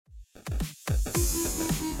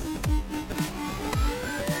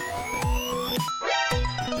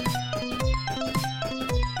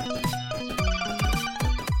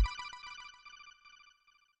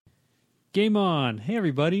Game on! Hey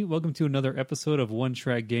everybody, welcome to another episode of One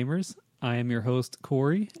Track Gamers. I am your host,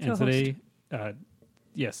 Corey, and today,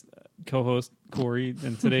 co-host Corey,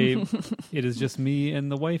 and today it is just me and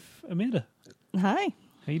the wife, Amanda. Hi.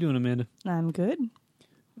 How you doing, Amanda? I'm good.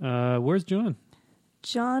 Where's John?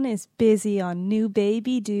 John is busy on new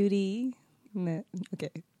baby duty.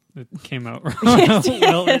 Okay. It came out wrong.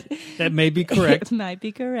 Well, that may be correct. It might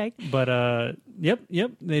be correct. But, yep,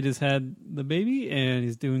 they just had the baby, and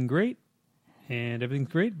he's doing great, and everything's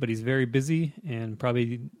great, but he's very busy, and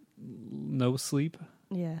probably no sleep.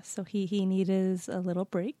 Yeah, so he needed a little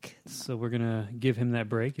break. So we're going to give him that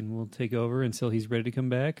break, and we'll take over until he's ready to come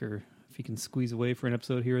back, or if he can squeeze away for an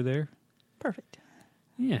episode here or there. Perfect.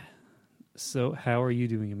 Yeah. So how are you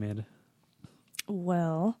doing, Amanda?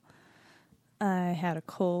 Well, I had a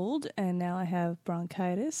cold, and now I have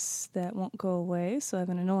bronchitis that won't go away, so I have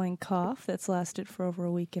an annoying cough that's lasted for over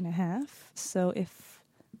a week and a half. So if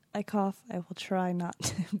I cough, I will try not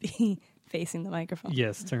to be facing the microphone.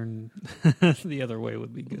 Yes, turn the other way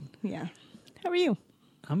would be good. Yeah. How are you?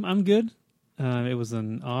 I'm good. It was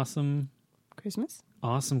an awesome Christmas,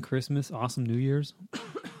 awesome New Year's.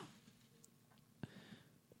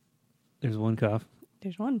 There's one cough.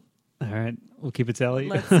 There's one. All right, we'll keep it tally.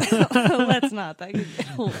 Let's not. That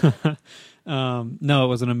could No, it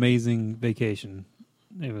was an amazing vacation.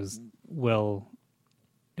 It was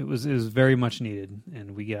it was very much needed,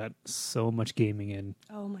 and we got so much gaming in.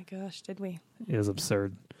 Oh my gosh, did we? It was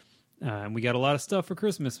absurd. And we got a lot of stuff for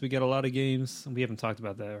Christmas. We got a lot of games. We haven't talked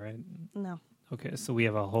about that, right? No. Okay, so we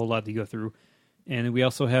have a whole lot to go through. And we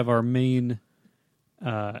also have our main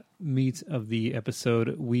meat of the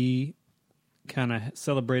episode. We kind of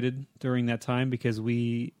celebrated during that time because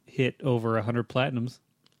we hit over 100 platinums.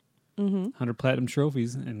 100 platinum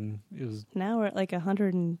trophies, and it was... Now we're at like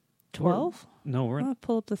 112? No, we're... I'll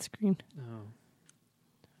pull up the screen. Oh.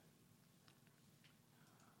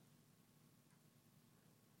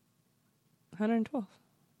 $112.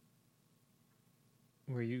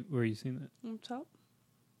 Where are you seeing that? On top?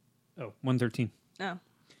 Oh, 113. Oh.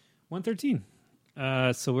 113.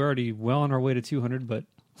 So we're already well on our way to 200, but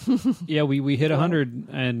yeah, we hit 100,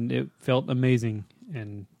 and it felt amazing,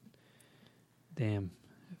 and damn,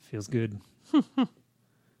 it feels good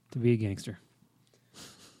to be a gangster.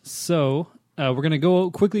 So we're going to go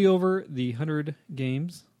quickly over the 100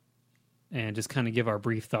 games and just kind of give our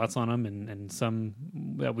brief thoughts on them, and some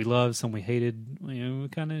that we loved, some we hated.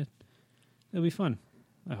 It'll be fun,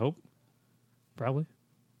 I hope. Probably.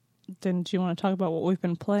 Didn't you want to talk about what we've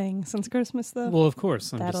been playing since Christmas, though? Well, of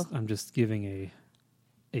course. I'm just giving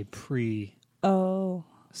a pre... Oh.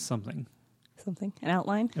 Something. An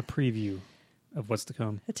outline? A preview of what's to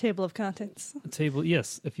come. A table of contents. A table,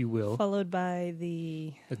 yes, if you will. Followed by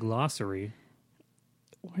the glossary.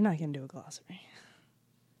 We're not going to do a glossary.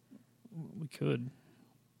 We could.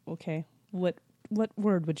 Okay. What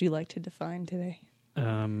word would you like to define today?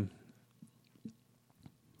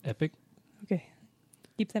 Epic. Okay.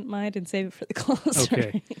 Keep that in mind and save it for the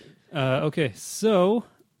glossary. Okay, so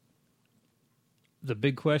the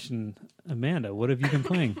big question, Amanda, what have you been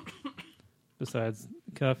playing besides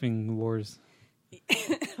Coughing Wars?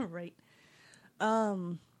 Right.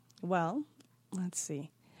 Well, let's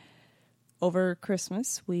see. Over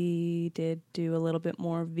Christmas, we did do a little bit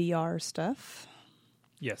more VR stuff.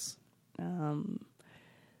 Yes. You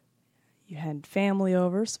had family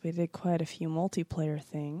over, so we did quite a few multiplayer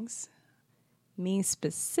things. Me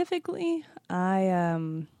specifically, I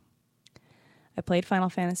played Final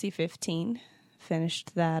Fantasy 15,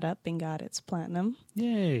 finished that up and got its platinum.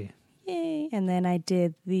 Yay. And then I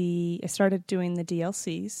started doing the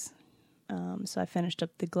DLCs. So I finished up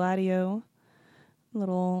the Gladio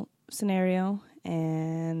little scenario,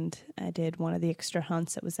 and I did one of the extra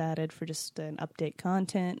hunts that was added for just an update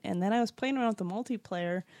content. And then I was playing around with the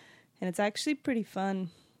multiplayer, and it's actually pretty fun.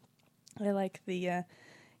 I like the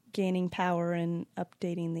gaining power and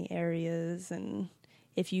updating the areas, and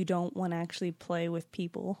if you don't want to actually play with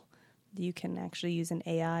people, you can actually use an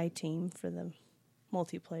AI team for the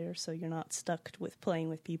multiplayer, so you're not stuck with playing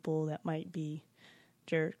with people that might be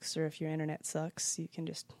jerks, or if your internet sucks, you can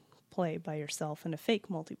just play by yourself in a fake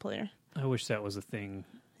multiplayer. I wish that was a thing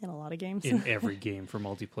in a lot of games. In every game for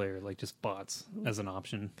multiplayer, like just bots as an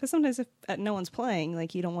option. Because sometimes if no one's playing,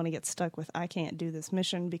 like you don't want to get stuck with, I can't do this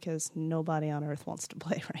mission because nobody on Earth wants to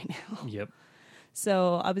play right now. Yep.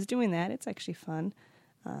 So I was doing that. It's actually fun.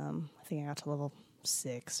 I think I got to level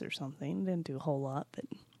 6 or something. Didn't do a whole lot,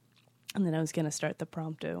 and then I was going to start the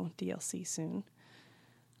Prompto DLC soon.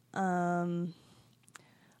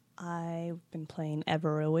 I've been playing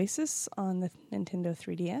Ever Oasis on the Nintendo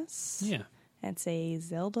 3DS. Yeah. It's a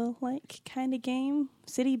Zelda-like kind of game.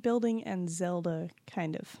 City building and Zelda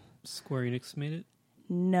kind of. Square Enix made it?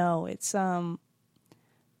 No, it's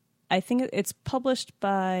I think it's published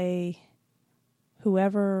by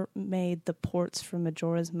whoever made the ports for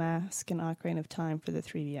Majora's Mask and Ocarina of Time for the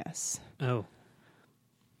 3DS. Oh.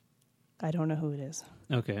 I don't know who it is.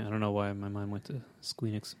 Okay, I don't know why my mind went to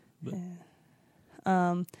Squeenix. But.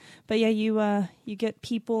 But yeah, you get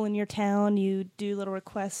people in your town, you do little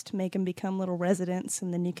requests to make them become little residents,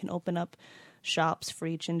 and then you can open up shops for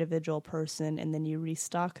each individual person, and then you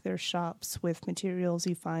restock their shops with materials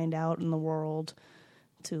you find out in the world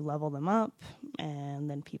to level them up, and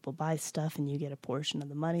then people buy stuff, and you get a portion of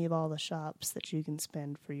the money of all the shops that you can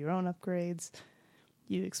spend for your own upgrades.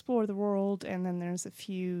 You explore the world, and then there's a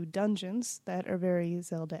few dungeons that are very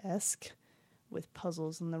Zelda-esque with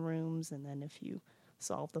puzzles in the rooms, and then if you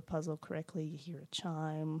solve the puzzle correctly, you hear a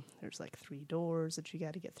chime. There's like 3 doors that you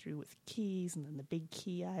got to get through with keys, and then the big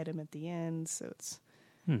key item at the end. So it's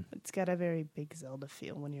got a very big Zelda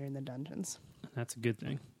feel when you're in the dungeons. That's a good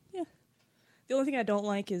thing. Yeah. The only thing I don't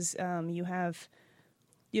like is you have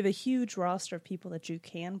a huge roster of people that you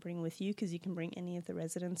can bring with you, because you can bring any of the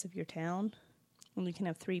residents of your town, and you can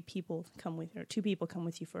have 3 people come with you, or 2 people come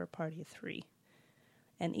with you for a party of 3.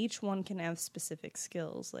 And each one can have specific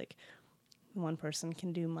skills, like one person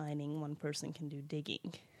can do mining, one person can do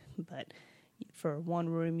digging. But for one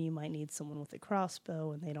room, you might need someone with a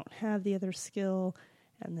crossbow, and they don't have the other skill.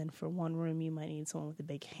 And then for one room, you might need someone with a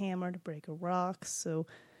big hammer to break a rock. So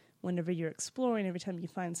whenever you're exploring, every time you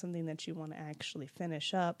find something that you want to actually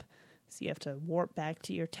finish up, so you have to warp back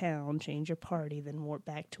to your town, change your party, then warp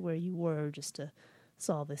back to where you were just to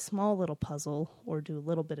solve a small little puzzle or do a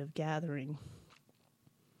little bit of gathering.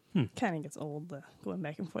 Kind of gets old going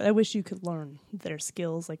back and forth. I wish you could learn their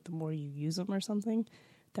skills, like the more you use them or something.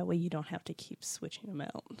 That way you don't have to keep switching them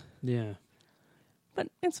out. Yeah. But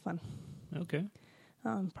it's fun. Okay.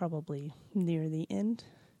 Probably near the end.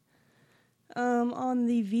 On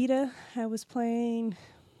the Vita, I was playing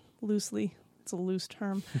loosely. It's a loose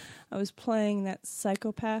term. I was playing that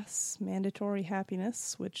Psychopaths Mandatory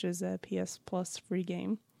Happiness, which is a PS Plus free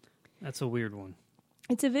game. That's a weird one.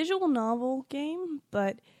 It's a visual novel game,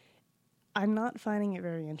 but I'm not finding it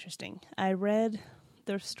very interesting. I read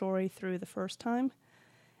their story through the first time,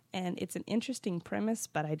 and it's an interesting premise,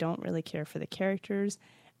 but I don't really care for the characters.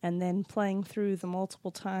 And then playing through the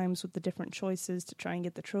multiple times with the different choices to try and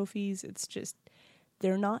get the trophies, it's just,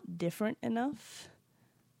 they're not different enough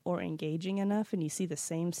or engaging enough, and you see the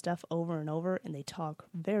same stuff over and over, and they talk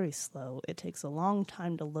very slow. It takes a long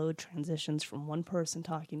time to load transitions from one person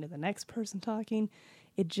talking to the next person talking.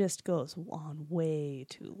 It just goes on way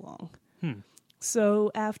too long.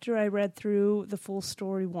 So after I read through the full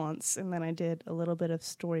story once, and then I did a little bit of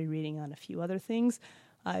story reading on a few other things,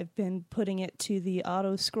 I've been putting it to the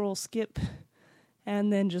auto scroll skip,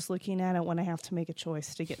 and then just looking at it when I have to make a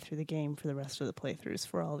choice to get through the game for the rest of the playthroughs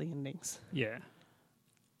for all the endings. Yeah.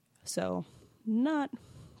 So, not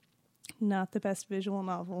the best visual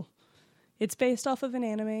novel. It's based off of an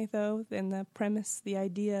anime, though, and the premise, the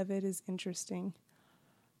idea of it is interesting.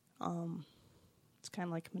 It's kind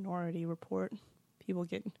of like Minority Report. People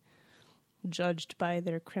get judged by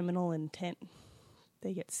their criminal intent.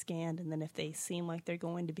 They get scanned, and then if they seem like they're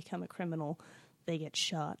going to become a criminal, they get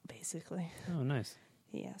shot, basically. Oh, nice.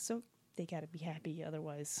 Yeah, so they got to be happy,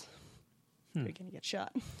 otherwise they're going to get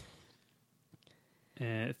shot.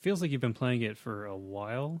 It feels like you've been playing it for a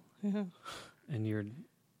while, and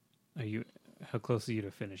how close are you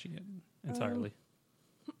to finishing it entirely?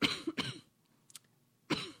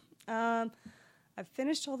 I've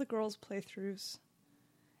finished all the girls' playthroughs,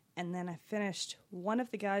 and then I finished one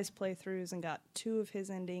of the guys' playthroughs and got 2 of his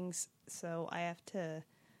endings, so I have to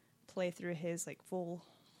play through his, full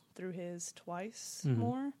through his twice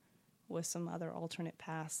more, with some other alternate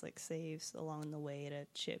paths, like saves along the way to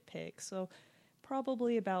chip pick. So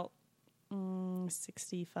probably about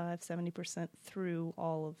 65-70% through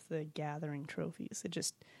all of the gathering trophies.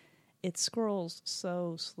 It scrolls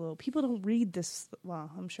so slow. People don't read this. Well,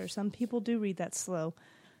 I'm sure some people do read that slow,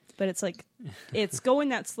 but it's like it's going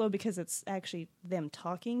that slow because it's actually them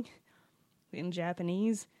talking in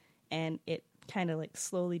Japanese, and it kind of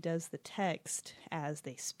slowly does the text as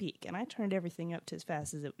they speak. And I turned everything up to as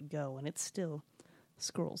fast as it would go, and it still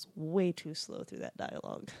scrolls way too slow through that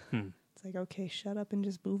dialogue. It's like, okay, shut up and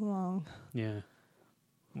just move along. Yeah.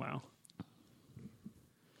 Wow.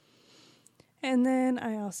 And then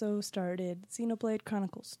I also started Xenoblade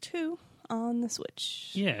Chronicles 2 on the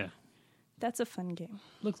Switch. Yeah. That's a fun game.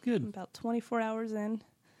 Looks good. I'm about 24 hours in.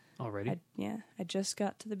 Already? I just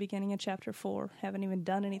got to the beginning of chapter 4. Haven't even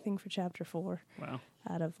done anything for chapter 4. Wow.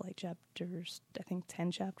 Out of like chapters, I think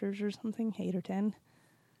 10 chapters or something, 8 or 10.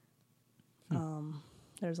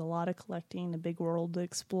 There's a lot of collecting, a big world to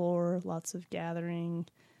explore, lots of gathering,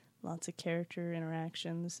 lots of character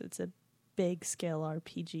interactions. It's a big scale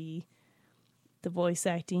RPG. The voice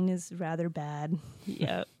acting is rather bad.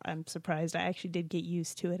 Yeah, I'm surprised. I actually did get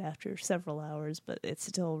used to it after several hours, but it's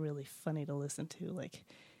still really funny to listen to. Like,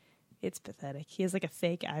 it's pathetic. He has like a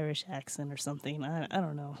fake Irish accent or something. I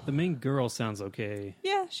don't know. The main girl sounds okay.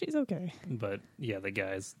 Yeah, she's okay. But yeah, the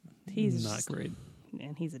guy's He's not just, great.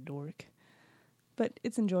 And he's a dork. But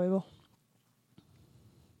it's enjoyable.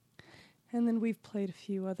 And then we've played a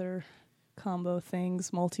few other combo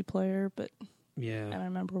things, multiplayer, but I Yeah. don't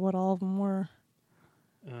remember what all of them were.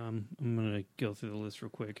 I'm going to go through the list real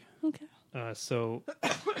quick. Okay. So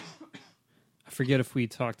I forget if we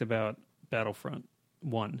talked about Battlefront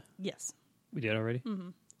 1. Yes. We did already?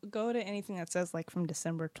 Mm-hmm. Go to anything that says like from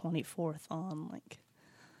December 24th on, like.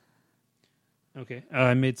 Okay.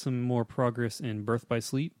 I made some more progress in Birth by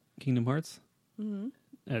Sleep, Kingdom Hearts. Mm-hmm.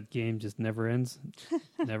 That game just never ends.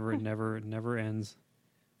 never ends.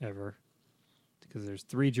 Ever. Because there's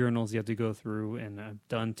 3 journals you have to go through, and I've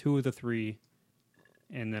done 2 of the 3.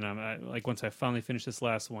 And then like once I finally finish this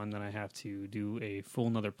last one, then I have to do a full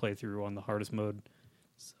another playthrough on the hardest mode.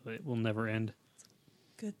 So it will never end.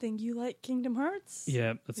 Good thing you like Kingdom Hearts.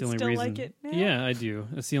 Yeah, that's the You only still reason. like it now? Yeah, I do.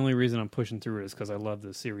 That's the only reason I'm pushing through it is because I love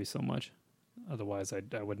the series so much. Otherwise,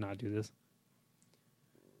 I would not do this.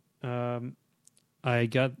 I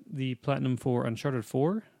got the platinum for Uncharted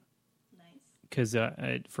 4. Nice. Because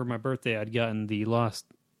for my birthday, I'd gotten the Lost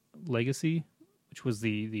Legacy, which was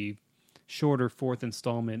the shorter 4th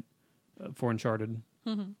installment for Uncharted.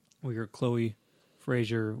 Mm-hmm. We got Chloe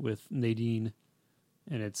Fraser with Nadine,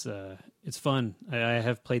 and it's fun. I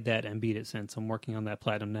have played that and beat it since. I'm working on that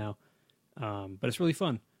platinum now, but it's really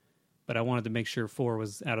fun. But I wanted to make sure 4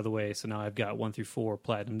 was out of the way, so now I've got 1 through 4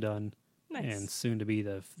 platinum done, Nice. and soon to be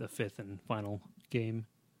the 5th and final game.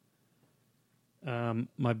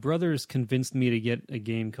 My brothers convinced me to get a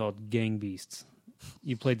game called Gang Beasts.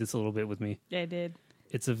 You played this a little bit with me. I did.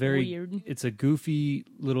 It's a very Weird. It's a goofy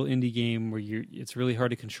little indie game where it's really hard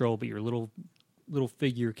to control, but you're little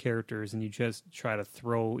figure characters, and you just try to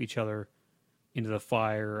throw each other into the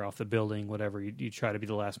fire, off the building, whatever. You try to be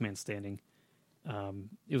the last man standing.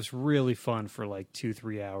 It was really fun for like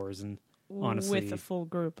 2-3 hours, and honestly, with a full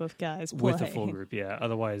group of guys with a playing. full group, yeah.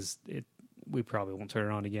 Otherwise, we probably won't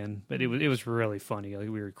turn it on again. But it was really funny. Like,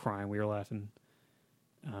 we were crying, we were laughing.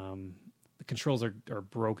 The controls are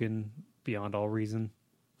broken beyond all reason,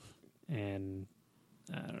 and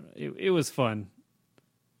I don't know. It was fun.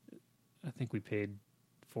 I think we paid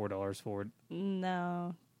 $4 for it.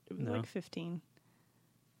 No, it was No? like 15.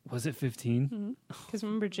 Was it 15? Because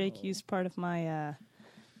remember, Jake used part of my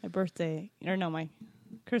my birthday, or no, my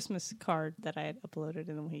Christmas card that I had uploaded,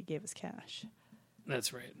 and then he gave us cash.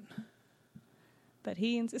 That's right. But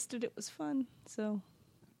he insisted it was fun, so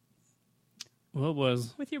Well, it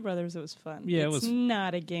was. with your brothers, it was fun. Yeah, it it's was.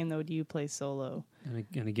 not a game that you play solo. And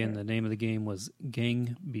again, the name of the game was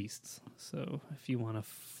Gang Beasts. So if you want a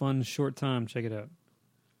fun, short time, check it out.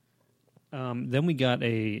 Then we got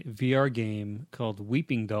a VR game called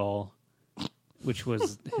Weeping Doll, which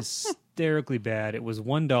was hysterically bad. It was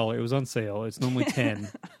 $1. It was on sale. It's normally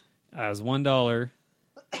 $10. It was $1.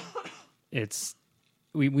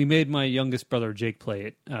 We made my youngest brother Jake play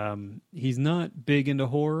it. He's not big into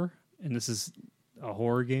horror, and this is a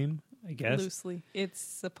horror game, I guess. Loosely. It's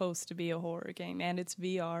supposed to be a horror game, and it's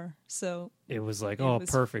VR, so It was like, It oh, was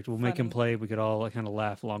perfect. We'll make him funny. play. We could all kind of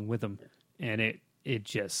laugh along with him. And it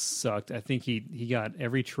just sucked. I think he got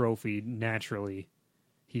every trophy naturally.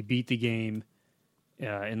 He beat the game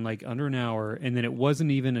in like under an hour, and then it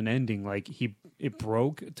wasn't even an ending. Like it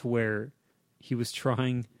broke to where he was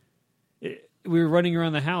trying. We were running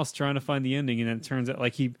around the house trying to find the ending, and then it turns out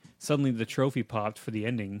like suddenly the trophy popped for the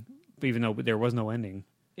ending, even though there was no ending.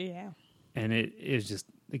 yeah. And it is just,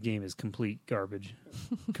 the game is complete garbage.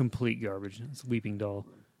 Complete garbage. It's a Weeping Doll.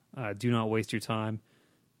 Do not waste your time.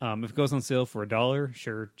 If it goes on sale for $1,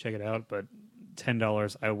 sure, check it out. But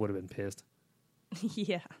 $10, I would have been pissed.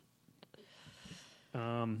 Yeah.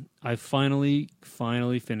 I finally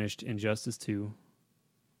finished Injustice 2.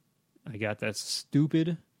 I got that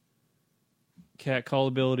stupid cat call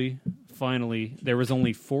ability. Finally, there was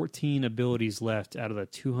only 14 abilities left out of the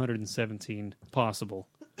 217 possible.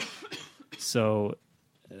 So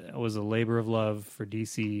it was a labor of love for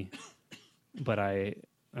DC, but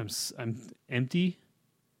I'm empty.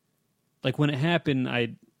 Like when it happened,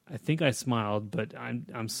 I think I smiled, but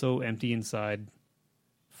I'm so empty inside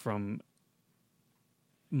from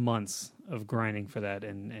months of grinding for that,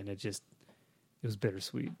 and it was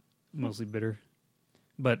bittersweet, mostly bitter.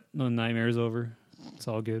 But the nightmare is over. It's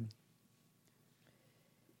all good.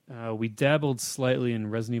 We dabbled slightly in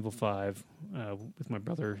Resident Evil 5 with my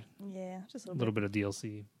brother. Yeah, just A little bit of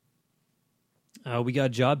DLC. We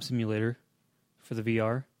got Job Simulator for the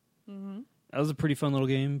VR. Mm-hmm. That was a pretty fun little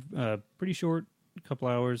game. Pretty short, a couple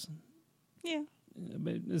hours. Yeah.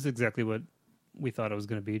 But it's exactly what we thought it was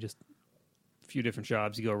going to be. Just a few different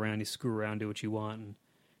jobs. You go around, you screw around, do what you want, and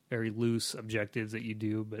very loose objectives that you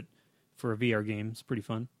do. But for a VR game, it's pretty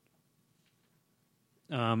fun.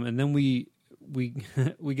 And then we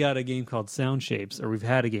got a game called Sound Shapes, or we've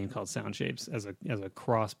had a game called Sound Shapes as a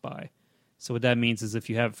cross buy. So what that means is if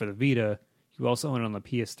you have it for the Vita, you also own it on the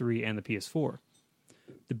PS3 and the PS4.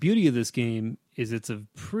 The beauty of this game is it's a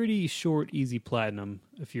pretty short, easy platinum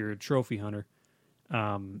if you're a trophy hunter.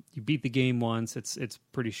 You beat the game once, it's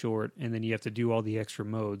pretty short, and then you have to do all the extra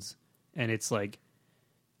modes, and it's like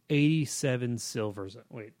 87 silvers.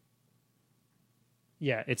 Wait.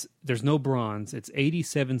 Yeah, there's no bronze. It's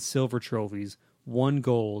 87 silver trophies, 1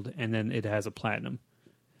 gold, and then it has a platinum.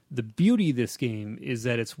 The beauty of this game is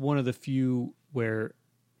that it's one of the few where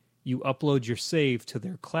you upload your save to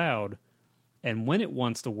their cloud, and when it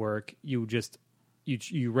wants to work, you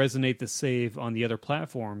resonate the save on the other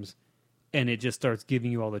platforms, and it just starts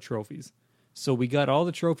giving you all the trophies. So we got all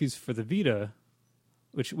the trophies for the Vita,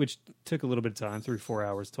 which took a little bit of time, 3-4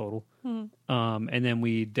 hours total. And then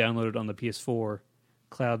we downloaded on the PS4.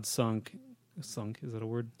 Cloud sunk, is that a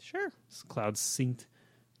word? Sure. Cloud synced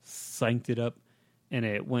it up,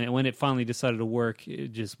 and when it finally decided to work,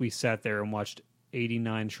 we sat there and watched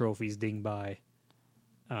 89 trophies ding by,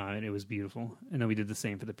 and it was beautiful. And then we did the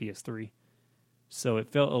same for the PS3. So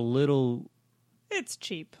it felt a little. It's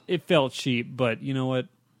cheap. It felt cheap, but you know what?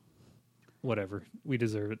 Whatever, we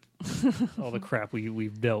deserve it. All the crap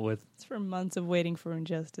we've dealt with. It's for months of waiting for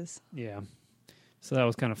Injustice. Yeah. So that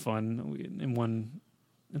was kind of fun.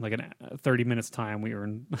 In like 30 minutes time, we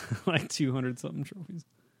earned like 200 something trophies.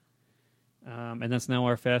 And that's now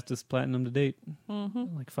our fastest platinum to date.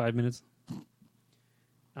 Mm-hmm. Like 5 minutes.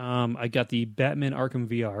 I got the Batman Arkham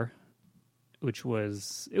VR,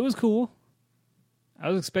 it was cool. I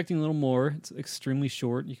was expecting a little more. It's extremely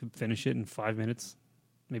short. You can finish it in 5 minutes,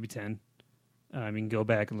 maybe 10. I mean, go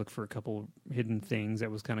back and look for a couple hidden things. That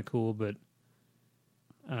was kind of cool, but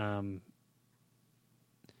the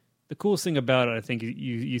coolest thing about it, I think,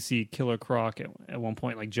 you see Killer Croc at one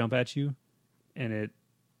point like jump at you, and it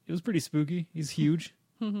was pretty spooky. He's huge,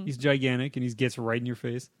 he's gigantic, and he gets right in your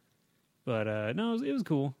face. But no, it was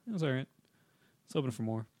cool. It was all right. Let's open for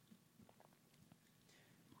more.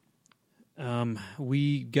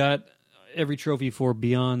 We got every trophy for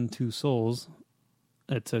Beyond Two Souls.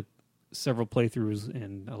 It took several playthroughs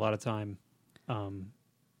and a lot of time.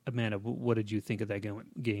 Amanda, what did you think of that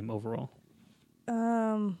game overall?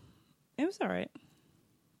 It was all right.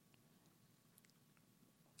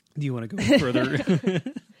 Do you want to go further?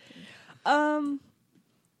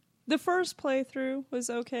 The first playthrough was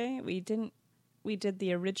okay. We did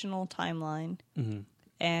the original timeline,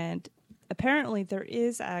 and apparently there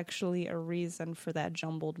is actually a reason for that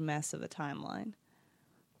jumbled mess of a timeline.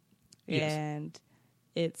 Yes. And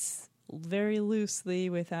it's very loosely,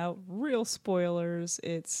 without real spoilers,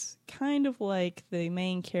 it's kind of like the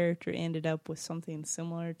main character ended up with something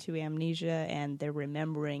similar to amnesia, and they're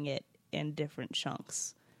remembering it in different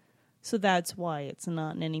chunks. So that's why it's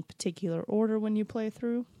not in any particular order when you play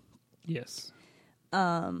through. Yes. So,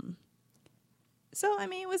 I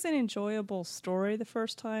mean, it was an enjoyable story the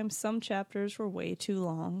first time. Some chapters were way too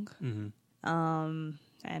long.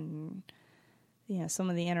 And, you know, some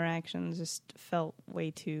of the interactions just felt way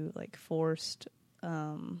too, like, forced.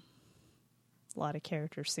 A lot of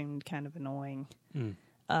characters seemed kind of annoying.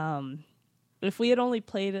 If we had only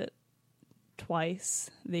played it twice,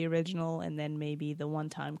 the original, and then maybe the one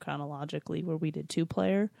time chronologically where we did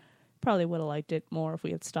 2-player, probably would have liked it more if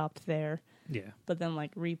we had stopped there. Yeah. But then,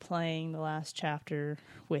 like, replaying the last chapter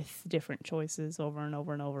with different choices over and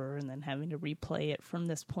over and over, and then having to replay it from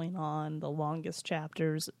this point on, the longest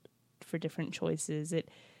chapters for different choices, it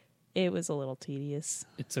was a little tedious.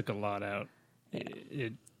 It took a lot out. Yeah.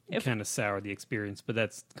 It kind of soured the experience, but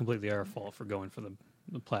that's completely our fault for going for the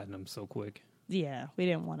platinum so quick. Yeah, we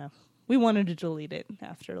didn't want to. We wanted to delete it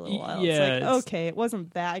after a little while. Yeah, it's like, okay, it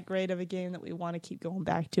wasn't that great of a game that we want to keep going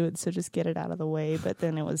back to it, so just get it out of the way. But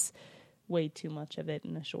then it was way too much of it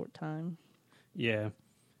in a short time. Yeah.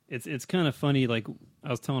 It's kind of funny, like I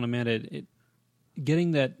was telling Amanda,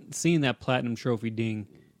 seeing that platinum trophy ding,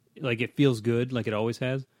 like it feels good, like it always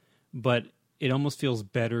has, but it almost feels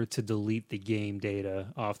better to delete the game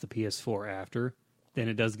data off the PS4 after than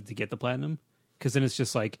it does to get the platinum, because then it's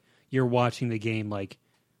just like you're watching the game like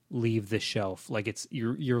leave the shelf, like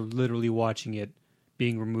you're literally watching it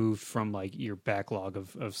being removed from like your backlog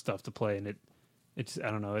of stuff to play, and it's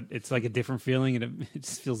I don't know, it's like a different feeling, and it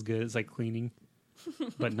just feels good. It's like cleaning,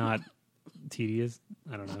 but not tedious.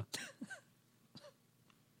 I don't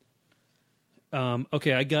know.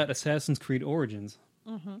 Okay, I got Assassin's Creed Origins.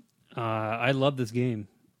 Mm-hmm. I love this game.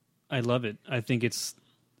 I love it. I think it's.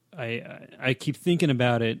 I keep thinking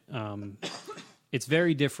about it. It's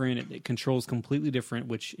very different. It controls completely different,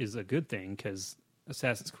 which is a good thing because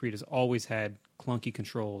Assassin's Creed has always had clunky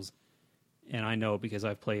controls, and I know because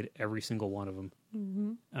I've played every single one of them.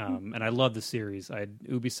 Mm-hmm. And I love the series.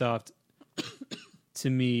 Ubisoft, to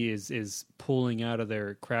me, is pulling out of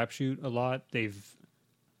their crapshoot a lot. They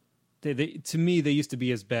to me, they used to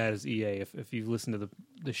be as bad as EA. If you've listened to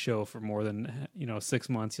the show for more than 6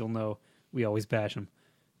 months, you'll know we always bash them.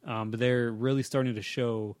 But they're really starting to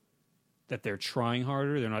show that they're trying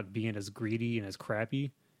harder. They're not being as greedy and as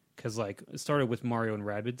crappy. Because like it started with Mario and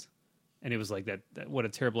Rabbids, and it was like that what a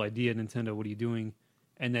terrible idea, Nintendo. What are you doing?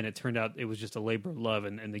 And then it turned out it was just a labor of love,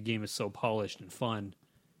 and the game is so polished and fun.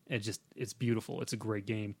 It's beautiful. It's a great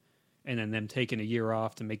game. And then them taking a year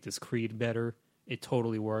off to make this Creed better. It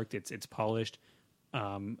totally worked. It's polished.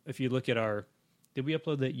 If you look at did we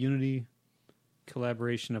upload that Unity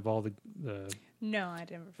collaboration of all the No, I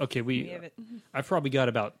didn't. Okay, I've probably got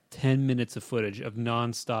about 10 minutes of footage of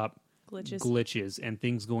nonstop glitches and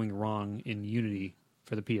things going wrong in Unity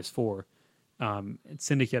for the PS4. In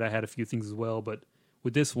Syndicate, I had a few things as well, but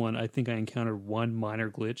with this one, I think I encountered one minor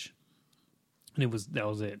glitch, and that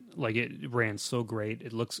was it. Like it ran so great.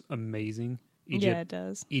 It looks amazing. Yeah, it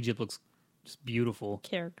does. Egypt looks just beautiful.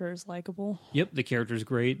 Character is likable. Yep, the character's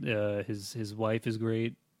great. His wife is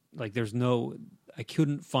great. Like I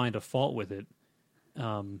couldn't find a fault with it,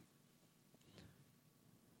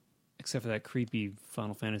 except for that creepy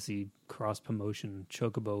Final Fantasy cross promotion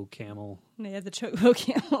Chocobo camel. Yeah, the Chocobo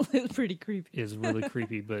camel is pretty creepy. Is really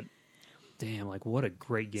creepy, but damn, like what a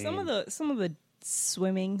great game. Some of the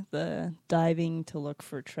swimming, the diving to look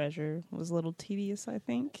for treasure was a little tedious, I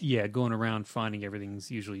think. Yeah, going around finding everything's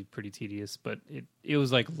usually pretty tedious, but it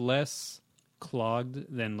was like less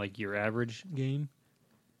clogged than like your average game.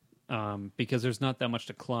 Because there's not that much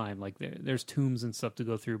to climb. Like there's tombs and stuff to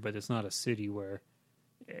go through, but it's not a city where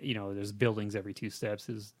there's buildings every 2 steps.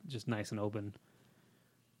 It's just nice and open.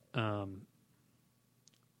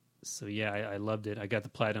 So yeah, I loved it. I got the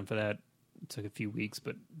platinum for that. It took a few weeks,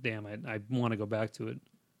 but damn, I want to go back to it.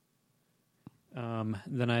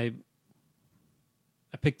 Then I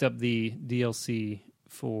picked up the DLC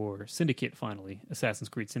for Syndicate finally, Assassin's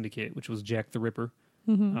Creed Syndicate, which was Jack the Ripper.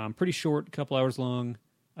 Mm-hmm. Pretty short, a couple hours long.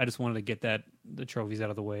 I just wanted to get the trophies out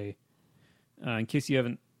of the way. In case you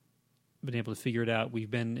haven't been able to figure it out, we've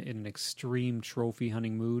been in an extreme trophy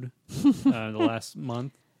hunting mood the last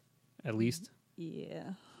month, at least.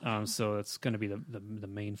 Yeah. So it's going to be the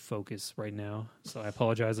main focus right now. So I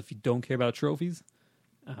apologize if you don't care about trophies.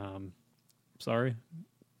 Sorry.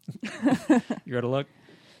 You're out of luck.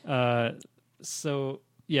 So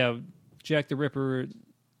yeah, Jack the Ripper,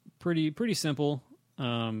 pretty simple.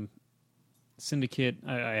 Syndicate,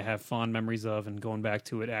 I have fond memories of, and going back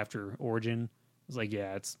to it after Origin, it's like,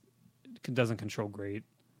 yeah, it doesn't control great.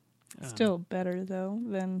 Still better though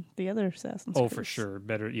than the other Assassin's Creed. Oh, for sure,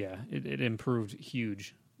 better. Yeah, it improved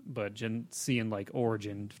huge. But seeing like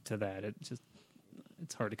Origin to that,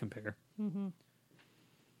 it's hard to compare. Mm-hmm.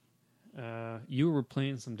 You were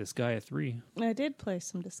playing some Disgaea 3. I did play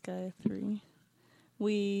some Disgaea 3.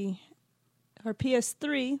 Our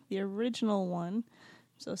PS3, the original one.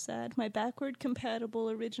 So sad. My backward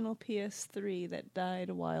compatible original PS3 that died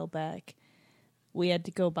a while back. We had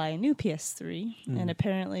to go buy a new PS3, and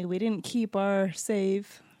apparently we didn't keep our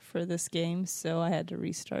save for this game, so I had to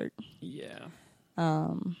restart. Yeah.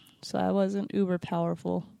 So I wasn't uber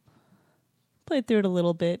powerful. Played through it a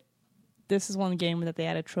little bit. This is one game that they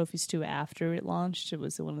added trophies to after it launched. It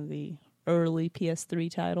was one of the early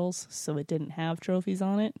PS3 titles, so it didn't have trophies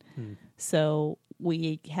on it. So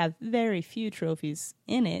we have very few trophies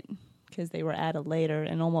in it because they were added later,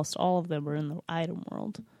 and almost all of them were in the item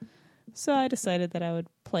world. So I decided that I would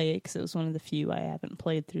play it because it was one of the few I haven't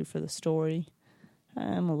played through for the story.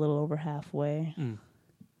 I'm a little over halfway.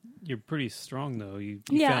 You're pretty strong, though. You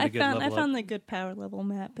yeah, found a good level I found the good power level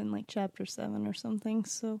map in like chapter 7 or something.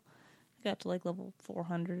 So I got to like level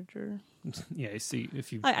 400 or. Yeah, see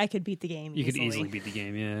if you. I could beat the game. You could easily beat the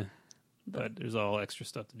game, yeah. But there's all extra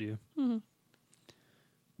stuff to do. Mm-hmm.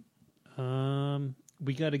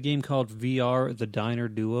 We got a game called VR: The Diner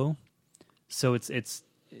Duo. So it's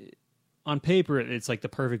on paper, it's like the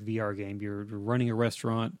perfect VR game. You're running a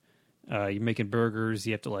restaurant, you're making burgers.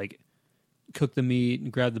 You have to like cook the meat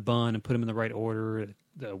and grab the bun and put them in the right order.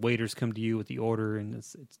 The waiters come to you with the order, and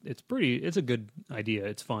it's a good idea.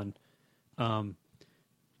 It's fun.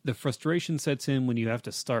 The frustration sets in when you have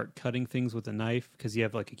to start cutting things with a knife because you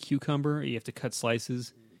have like a cucumber, you have to cut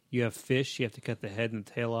slices. You have fish, you have to cut the head and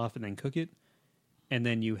the tail off and then cook it. And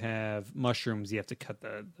then you have mushrooms, you have to cut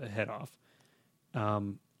the head off.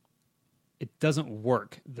 It doesn't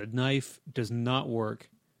work. The knife does not work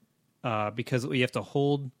because you have to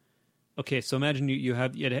hold. Okay, so imagine you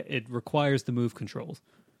have it requires the move controls.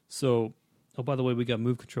 So, oh, by the way, we got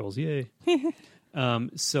move controls. Yay!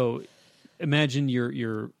 So imagine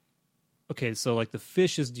you're okay. So like the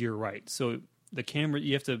fish is to your right. So the camera,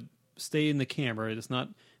 you have to stay in the camera. It's not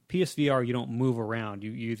PSVR. You don't move around.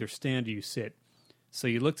 You either stand or you sit. So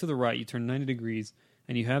you look to the right. You turn 90 degrees,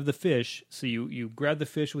 and you have the fish. So you grab the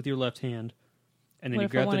fish with your left hand, and then What you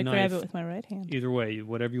if grab I want the to knife. grab it with my right hand? Either way,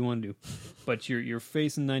 whatever you want to do, but you're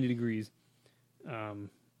facing 90 degrees,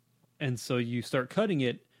 and so you start cutting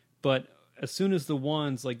it. But as soon as the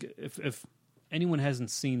wands, like if anyone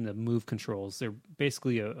hasn't seen the move controls, they're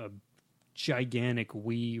basically a gigantic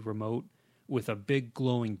Wii remote with a big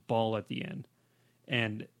glowing ball at the end,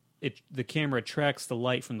 and the camera tracks the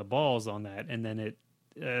light from the balls on that, and then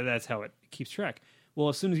that's how it keeps track. Well,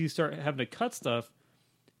 as soon as you start having to cut stuff,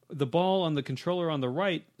 the ball on the controller on the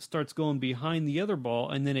right starts going behind the other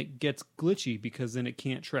ball, and then it gets glitchy because then it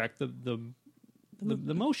can't track the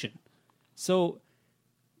motion. So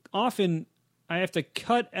often I have to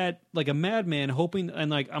cut at like a madman, hoping,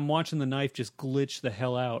 and like I'm watching the knife just glitch the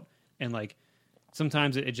hell out, and like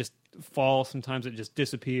sometimes it just falls, sometimes it just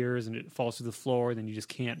disappears and it falls to the floor, and then you just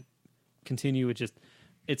can't continue.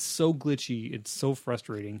 It's so glitchy, it's so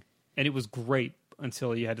frustrating, and it was great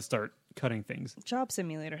until you had to start cutting things. Job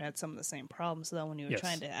Simulator had some of the same problems, though, when you were Yes.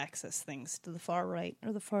 trying to access things to the far right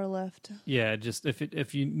or the far left. Yeah, just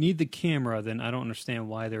if you need the camera, then I don't understand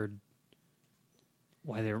why they're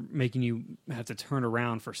making you have to turn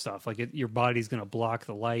around for stuff. Like your body's going to block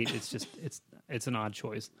the light. It's just it's an odd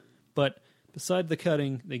choice. But beside the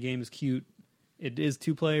cutting, the game is cute. It is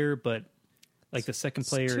 2-player, but like the second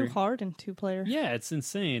player, It's too hard in 2-player. yeah, it's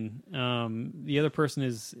insane. The other person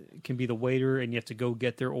can be the waiter, and you have to go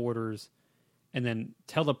get their orders, and then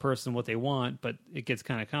tell the person what they want. But it gets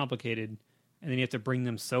kind of complicated, and then you have to bring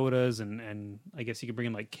them sodas, and I guess you could bring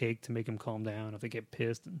them like cake to make them calm down if they get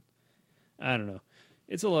pissed. And I don't know,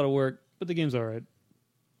 it's a lot of work, but the game's all right.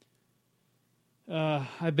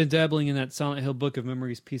 I've been dabbling in that Silent Hill Book of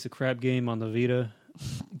Memories piece of crap game on the Vita.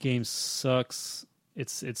 Game sucks.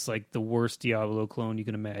 It's like the worst Diablo clone you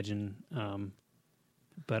can imagine.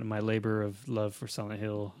 But my labor of love for Silent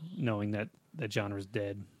Hill, knowing that that genre is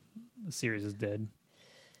dead, the series is dead.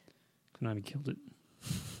 Konami killed it.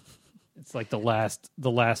 It's like the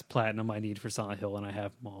last platinum I need for Silent Hill, and I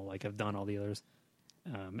have them all. Like I've done all the others,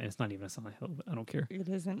 and it's not even a Silent Hill. But I don't care. It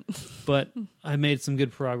isn't. But I made some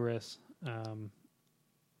good progress.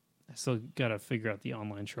 I still got to figure out the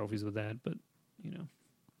online trophies with that, but you know.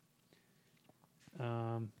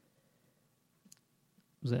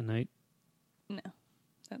 Was that night? No.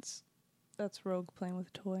 That's Rogue playing with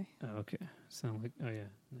a toy. Oh, okay. Sound like, oh yeah,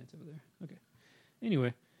 night's over there. Okay.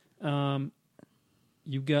 Anyway,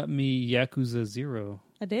 you got me Yakuza 0.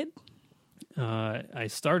 I did? I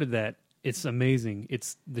started that. It's amazing.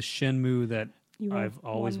 It's the Shenmue that I've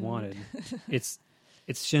always wanted. It's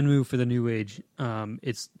Shenmue for the new age.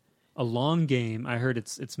 It's a long game. I heard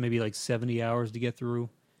it's maybe like 70 hours to get through.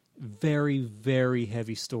 Very, very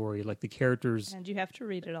heavy story. Like the characters. And you have to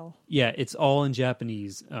read it all. Yeah, it's all in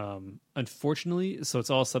Japanese. Unfortunately, so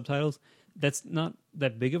it's all subtitles. That's not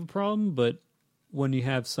that big of a problem, but when you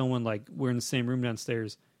have someone like we're in the same room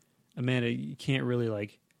downstairs, Amanda, you can't really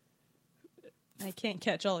like. I can't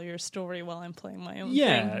catch all your story while I'm playing my own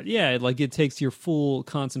thing. Yeah, like it takes your full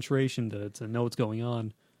concentration to know what's going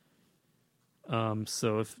on.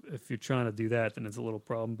 So if you're trying to do that, then it's a little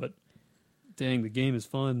problem. But dang, the game is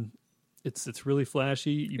fun. It's really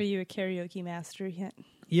flashy. Are you a karaoke master yet?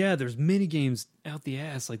 Yeah, there's mini games out the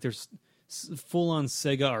ass. Like there's full-on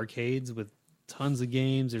Sega arcades with tons of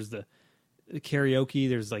games. There's the karaoke.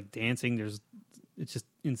 There's like dancing. It's just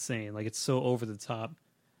insane. Like it's so over the top.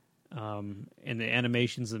 And the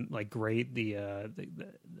animations are like great. The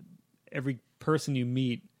every person you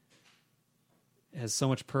meet has so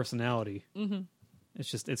much personality. Mm-hmm.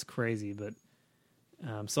 It's crazy. But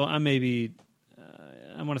so I'm maybe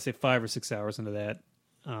I want to say 5 or 6 hours into that.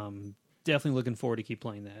 Definitely looking forward to keep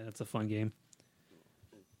playing that. That's a fun game.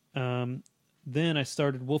 Then I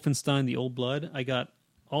started Wolfenstein: The Old Blood. I got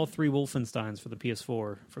all 3 Wolfensteins for the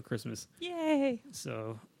PS4 for Christmas. Yay!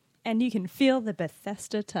 So And you can feel the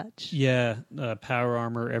Bethesda touch. yeah, power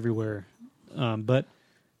armor everywhere. But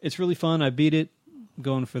it's really fun. I beat it.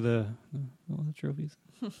 Going for all the trophies.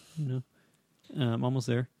 Almost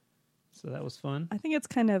there. So that was fun. I think it's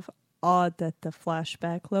kind of odd that the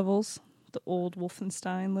flashback levels, the old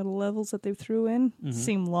Wolfenstein little levels that they threw in,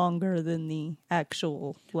 seem longer than the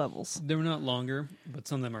actual levels. They were not longer, but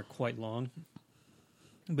some of them are quite long.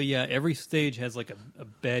 But yeah, every stage has like a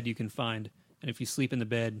bed you can find, and if you sleep in the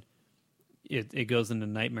bed, it goes into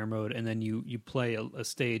nightmare mode, and then you play a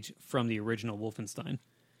stage from the original Wolfenstein.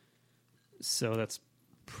 So that's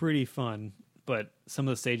pretty fun. But some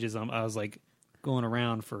of the stages, I was like going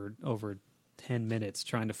around for over 10 minutes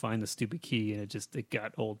trying to find the stupid key, and it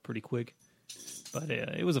got old pretty quick. But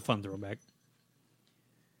it was a fun throwback.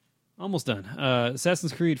 Almost done.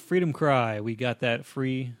 Assassin's Creed Freedom Cry. We got that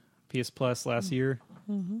free PS Plus last year.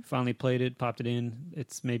 Finally played it, popped it in.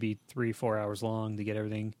 It's maybe 3-4 hours long to get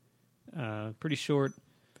everything. Pretty short.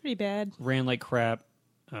 Pretty bad. Ran like crap.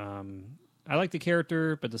 I liked the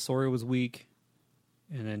character, but the story was weak.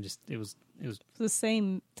 And then it was the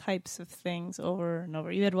same types of things over and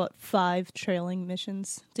over. You had 5 trailing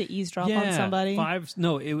missions to eavesdrop on somebody? 5.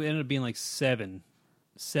 No, it ended up being like 7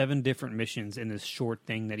 different missions in this short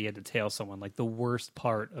thing that he had to tail someone. Like the worst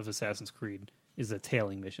part of Assassin's Creed is the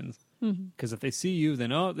tailing missions. Because if they see you,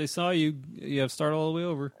 then they saw you. You have to start all the way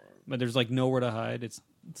over. But there's like nowhere to hide. It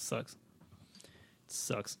sucks. It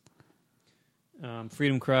sucks.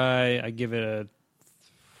 Freedom Cry, I give it a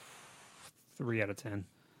 3 out of 10.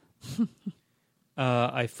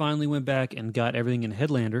 I finally went back and got everything in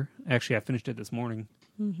Headlander. Actually, I finished it this morning.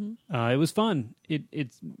 It was fun.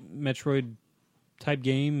 It's Metroid type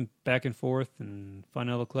game, back and forth, and find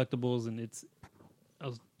all the collectibles. And I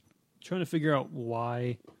was trying to figure out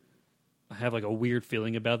why I have like a weird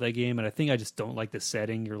feeling about that game, and I think I just don't like the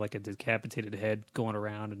setting. You're like a decapitated head going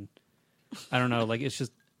around, and I don't know. Like it's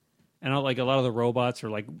just. And like a lot of the robots are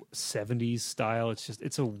like 70s style.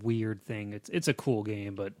 It's a weird thing. It's a cool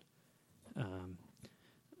game, but I'm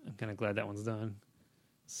kind of glad that one's done.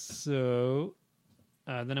 So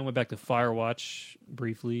then I went back to Firewatch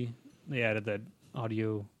briefly. They added that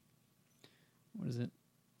audio. What is it?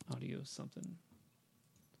 Audio something.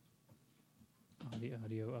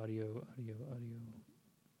 Audio.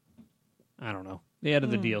 I don't know. They added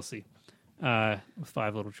the DLC with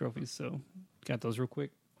 5 little trophies. So got those real quick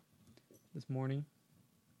this morning.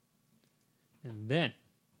 And then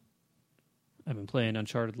I've been playing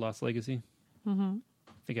Uncharted Lost Legacy. I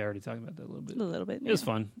think I already talked about that a little bit. A little bit, It was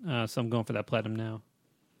fun. So I'm going for that platinum now.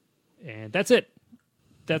 And that's it.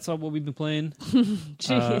 That's all what we've been playing.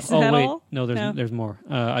 Jeez, all? No, there's more.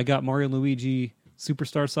 I got Mario and Luigi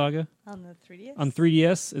Superstar Saga. On the 3DS? On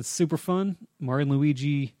 3DS. It's super fun. Mario and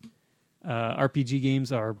Luigi RPG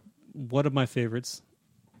games are one of my favorites.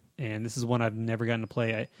 And this is one I've never gotten to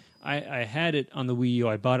play. I had it on the Wii U.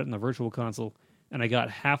 I bought it in the Virtual Console, and I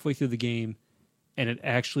got halfway through the game, and it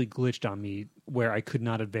actually glitched on me where I could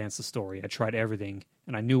not advance the story. I tried everything,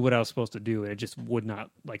 and I knew what I was supposed to do, and it just would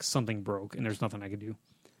not, like something broke, and there's nothing I could do.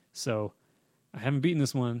 So I haven't beaten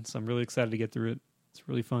this one, so I'm really excited to get through it. It's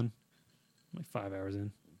really fun. I'm like 5 hours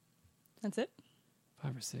in. That's it?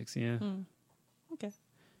 5 or 6, yeah. Okay.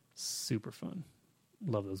 Super fun.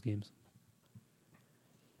 Love those games.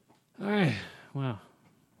 All right. Wow.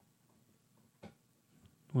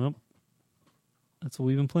 Well, that's what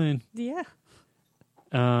we've been playing. Yeah.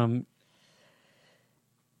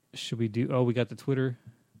 Should we do... Oh, we got the Twitter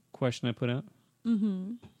question I put out.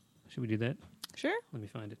 Should we do that? Sure. Let me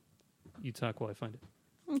find it. You talk while I find it.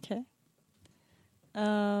 Okay.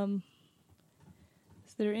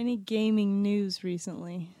 Is there any gaming news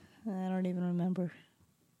recently? I don't even remember.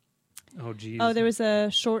 Oh, geez. Oh, there was a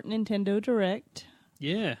short Nintendo Direct.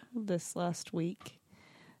 Yeah. This last week.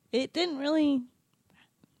 It didn't really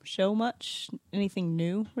show anything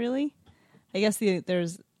new, really. I guess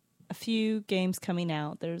there's a few games coming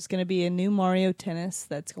out. There's going to be a new Mario Tennis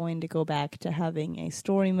that's going to go back to having a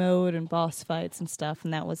story mode and boss fights and stuff,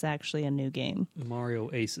 and that was actually a new game. Mario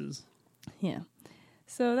Aces. Yeah.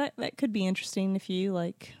 So that could be interesting if you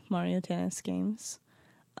like Mario Tennis games.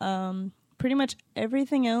 Pretty much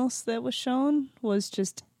everything else that was shown was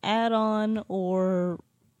just add-on or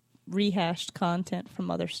rehashed content from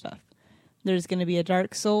other stuff. There's going to be a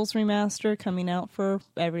Dark Souls remaster coming out for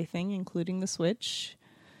everything, including the Switch.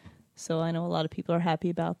 So I know a lot of people are happy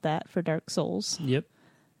about that for Dark Souls. Yep.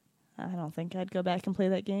 I don't think I'd go back and play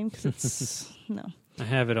that game because it's... no. I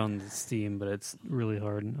have it on Steam, but it's really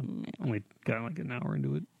hard. And I've only got like an hour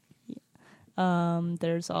into it.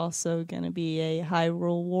 There's also going to be a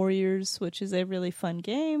Hyrule Warriors, which is a really fun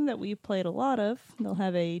game that we played a lot of. They'll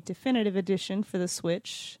have a definitive edition for the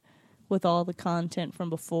Switch with all the content from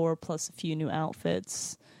before, plus a few new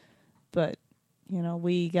outfits. But, you know,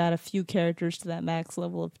 we got a few characters to that max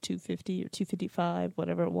level of 250 or 255,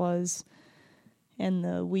 whatever it was, in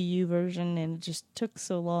the Wii U version, and it just took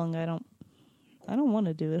so long. I don't want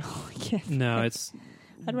to do it all again. No,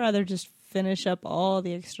 I'd rather just finish up all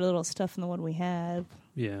the extra little stuff in the one we have.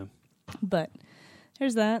 Yeah. But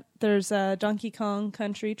there's that. There's Donkey Kong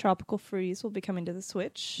Country Tropical Freeze will be coming to the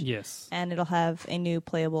Switch. Yes. And it'll have a new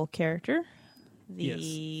playable character.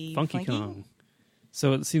 Yes. Funky Kong.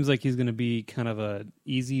 So it seems like he's going to be kind of a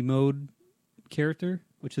easy mode character,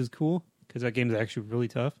 which is cool because that game is actually really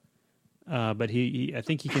tough. But I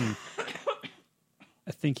think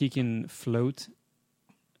he can float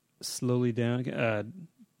slowly down.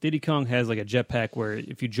 Diddy Kong has like a jetpack where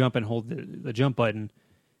if you jump and hold the jump button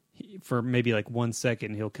for maybe like 1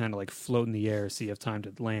 second, he'll kind of like float in the air so you have time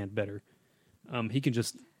to land better. He can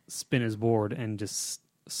just spin his board and just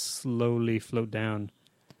slowly float down.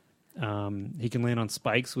 He can land on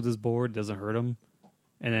spikes with his board, doesn't hurt him.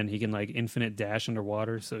 And then he can like infinite dash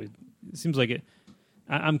underwater. So it seems like it.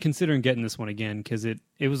 I'm considering getting this one again because it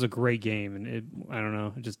was a great game, and I don't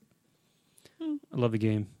know, I love the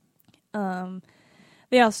game.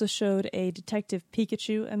 They also showed a Detective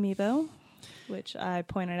Pikachu amiibo, which I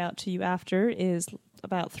pointed out to you after is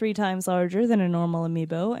about 3 times larger than a normal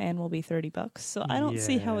amiibo and will be $30. So I don't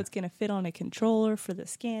see how it's going to fit on a controller for the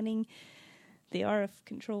scanning, the RF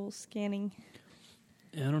control scanning.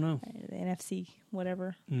 I don't know. The NFC,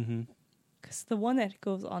 whatever. Mm-hmm. Because the one that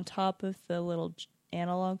goes on top of the little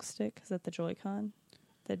analog stick, is that the Joy-Con?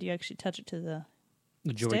 That you actually touch it to the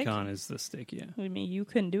Joy-Con is the stick, yeah. I mean, you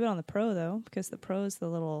couldn't do it on the Pro, though, because the Pro is the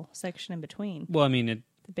little section in between. Well, I mean,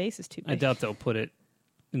 the base is too big. I doubt they'll put it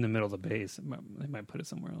in the middle of the base. They might put it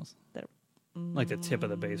somewhere else. Like the tip of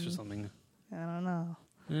the base or something. I don't know.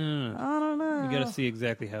 I don't know. You got to see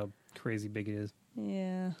exactly how crazy big it is.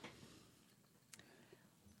 Yeah.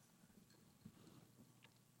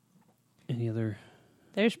 Any other?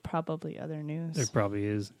 There's probably other news. There probably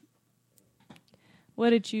is.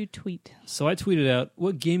 What did you tweet? So I tweeted out,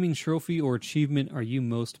 what gaming trophy or achievement are you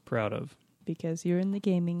most proud of? Because you're in the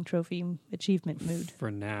gaming trophy achievement mood. For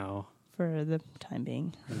now. For the time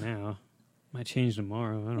being. For now. Might change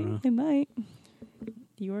tomorrow. I don't know. It might.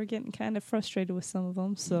 You were getting kind of frustrated with some of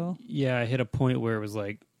them, so. Yeah, I hit a point where it was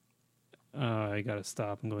like, I got to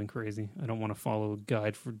stop. I'm going crazy. I don't want to follow a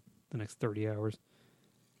guide for the next 30 hours.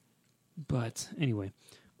 But anyway,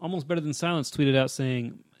 Almost Better Than Silence tweeted out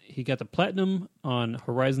saying he got the platinum on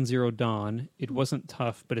Horizon Zero Dawn. It wasn't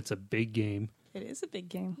tough, but it's a big game. It is a big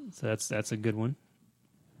game. So that's a good one.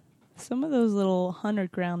 Some of those little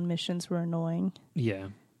underground missions were annoying. Yeah.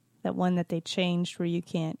 That one that they changed where you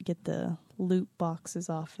can't get the loot boxes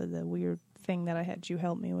off of the weird thing that I had you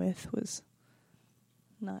help me with was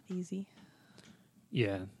not easy.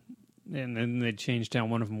 Yeah. And then they changed how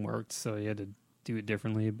one of them worked, so you had to do it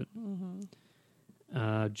differently. But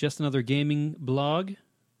Just Another Gaming blog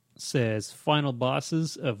says final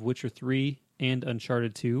bosses of Witcher 3 and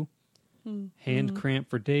Uncharted 2. Hand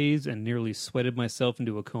cramp for days and nearly sweated myself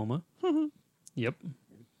into a coma. Yep.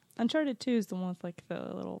 Uncharted 2 is the one with like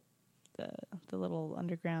the little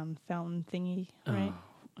underground fountain thingy, right?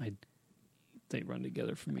 Oh, they run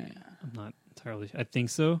together for me. I'm not entirely sure. I think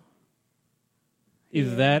so.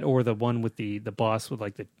 Either that or the one with the boss with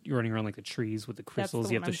like you're running around like the trees with the crystals. That's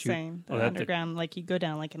the you have one to I'm shoot. Saying. The underground, like you go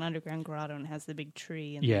down like an underground grotto and it has the big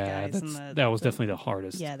tree and the guys and that was definitely the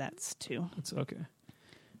hardest. Yeah, that's 2. That's okay.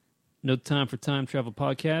 No Time for Time Travel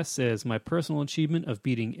Podcast says, my personal achievement of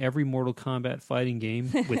beating every Mortal Kombat fighting game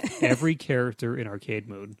with every character in arcade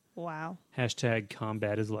mode. Wow. #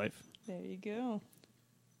 combat is life. There you go.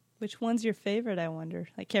 Which one's your favorite, I wonder?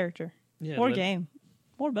 Like character? Yeah, or game?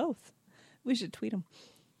 Or both? We should tweet them.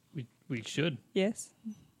 We should. Yes.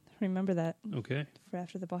 Remember that. Okay. For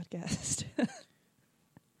after the podcast.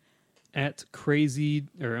 At Crazed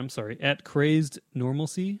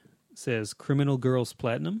Normalcy says, Criminal Girls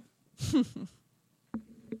Platinum.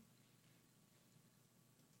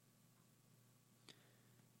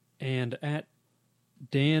 And at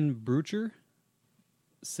Dan Brucher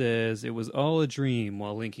says, it was all a dream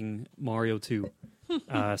while linking Mario 2.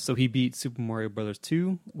 So he beat Super Mario Brothers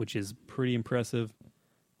 2, which is pretty impressive.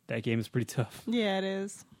 That game is pretty tough. Yeah, it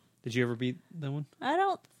is. Did you ever beat that one? I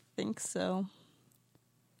don't think so.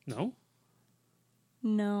 No?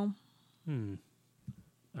 No.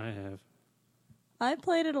 I have. I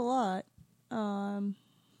played it a lot.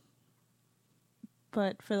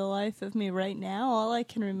 But for the life of me right now, all I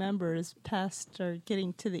can remember is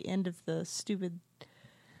getting to the end of the stupid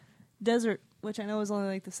desert, which I know is only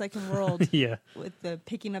like the second world. Yeah. With the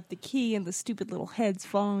picking up the key and the stupid little heads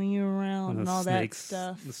following you around and all that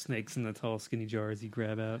stuff. The snakes in the tall, skinny jars you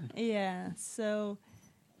grab out. Yeah, so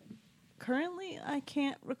currently I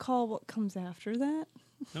can't recall what comes after that.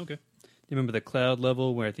 Okay. Do you remember the cloud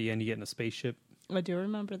level where at the end you get in a spaceship? I do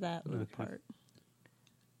remember that little part.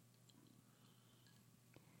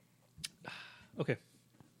 Okay.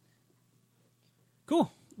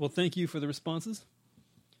 Cool. Well, thank you for the responses.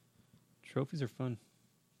 Trophies are fun.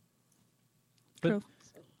 But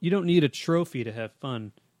you don't need a trophy to have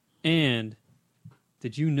fun. And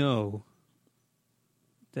did you know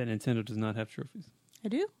that Nintendo does not have trophies? I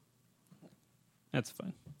do. That's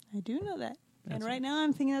fine. I do know that. That's and right fine. now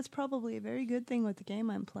I'm thinking that's probably a very good thing with the game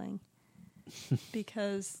I'm playing.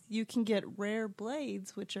 Because you can get rare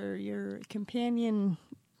blades, which are your companion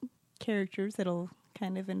characters that'll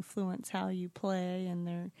kind of influence how you play, and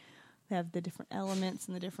they have the different elements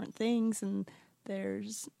and the different things, and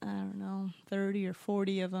there's, I don't know, 30 or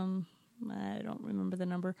 40 of them. I don't remember the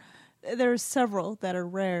number. There's several that are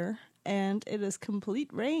rare, and it is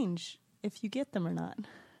complete range if you get them or not.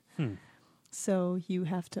 So you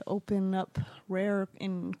have to open up rare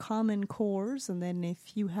and common cores, and then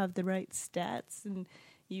if you have the right stats and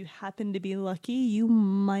you happen to be lucky, you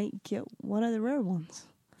might get one of the rare ones.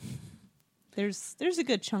 There's a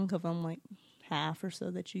good chunk of them, like half or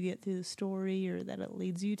so, that you get through the story or that it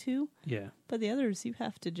leads you to. Yeah. But the others, you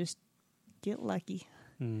have to just get lucky.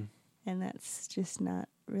 Mm. And that's just not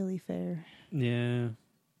really fair. Yeah.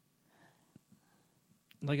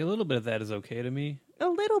 Like, a little bit of that is okay to me. A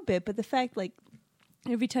little bit, but the fact, like,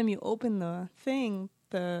 every time you open the thing,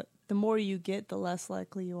 the more you get, the less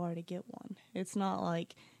likely you are to get one. It's not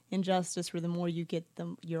like Injustice where the more you get,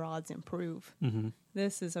 your odds improve. Mm-hmm.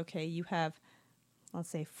 This is, okay, you have, let's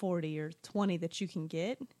say, 40 or 20 that you can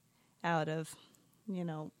get out of,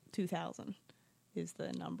 2,000 is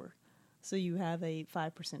the number. So you have a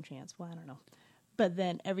 5% chance. Well, I don't know. But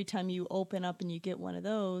then every time you open up and you get one of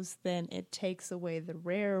those, then it takes away the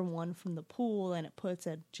rare one from the pool and it puts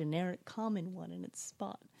a generic common one in its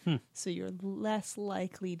spot. So you're less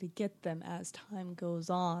likely to get them as time goes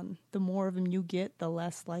on. The more of them you get, the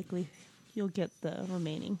less likely you'll get the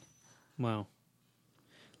remaining. Wow.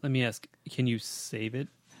 Let me ask, can you save it?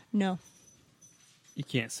 No. You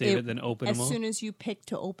can't save it then open them all? As soon as you pick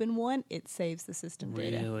to open one, it saves the system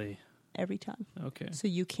data. Really? Every time. Okay. So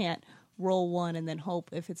you can't roll one and then hope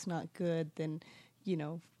if it's not good, then,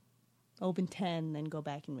 open 10, then go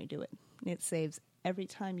back and redo it. It saves every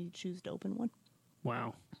time you choose to open one.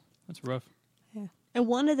 Wow. That's rough. Yeah. And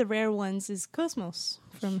one of the rare ones is Cosmos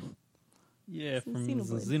from From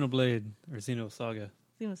Xenoblade. Xenoblade, or Xenosaga.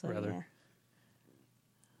 Xenosaga. Rather. Yeah.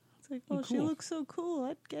 It's like, oh, she cool. looks so cool.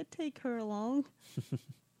 I'd take her along.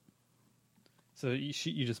 So you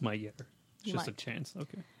just might get her. It's just a Might. chance.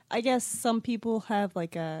 Okay. I guess some people have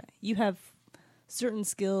you have certain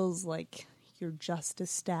skills like your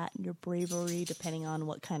justice stat and your bravery, depending on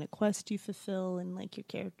what kind of quest you fulfill, and like your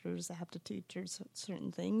character's aptitude to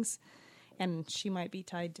certain things. And she might be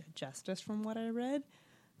tied to justice from what I read.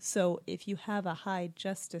 So if you have a high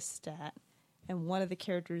justice stat and one of the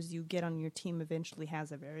characters you get on your team eventually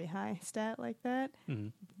has a very high stat like that,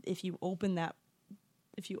 if you open up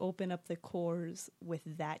the cores with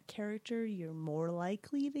that character, you're more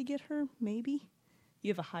likely to get her, maybe.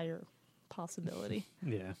 You have a higher possibility.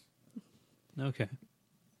 Yeah. Okay.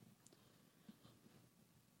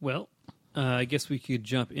 Well, I guess we could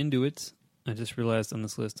jump into it. I just realized on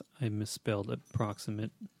this list I misspelled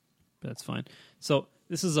approximate. But that's fine. So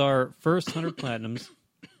this is our first 100 platinums,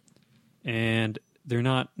 and they're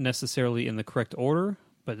not necessarily in the correct order,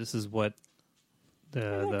 but this is what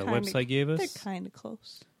the website gave us. They're kind of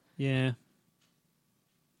close. Yeah.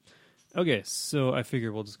 Okay, so I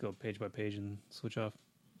figure we'll just go page by page and switch off.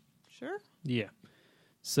 Sure. Yeah.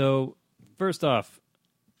 So, first off,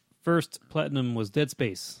 first platinum was Dead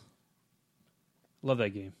Space. Love that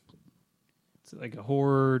game. It's like a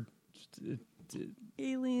horror...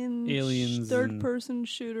 Aliens third-person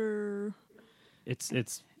shooter. It's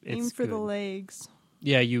Aim for good. the legs.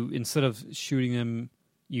 Yeah, you instead of shooting them,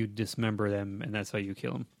 you dismember them, and that's how you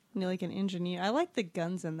kill them. You're like an engineer. I like the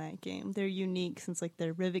guns in that game. They're unique since like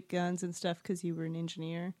they're rivet guns and stuff because you were an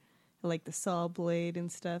engineer. I like the saw blade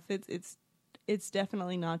and stuff. It's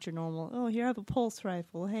definitely not your normal, oh, here I have a pulse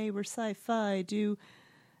rifle. Hey, we're sci-fi. Do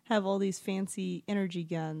have all these fancy energy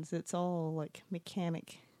guns. It's all like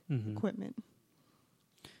mechanic equipment.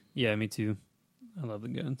 Yeah, me too. I love the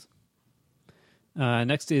guns.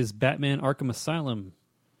 Next is Batman Arkham Asylum.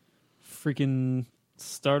 Freaking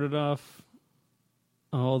started off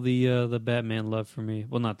all the Batman love for me.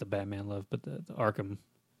 Well, not the Batman love, but the Arkham.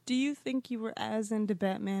 Do you think you were as into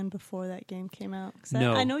Batman before that game came out? 'Cause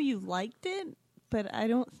No. I know you liked it, but I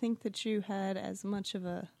don't think that you had as much of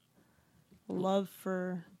a love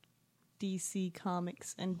for DC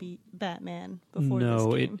Comics and Batman before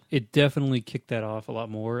No, this game. it definitely kicked that off a lot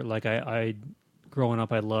more. Like I growing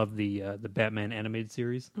up, I loved the Batman animated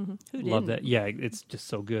series. Mm-hmm. Who Love didn't? that. Yeah, it's just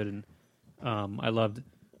so good, and I loved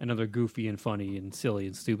another goofy and funny and silly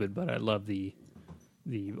and stupid. But I love the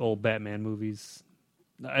old Batman movies.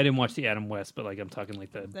 I didn't watch the Adam West, but like I'm talking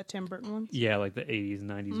like The Tim Burton ones? yeah, like the 80s and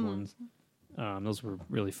 90s ones. Those were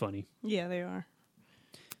really funny. Yeah, they are.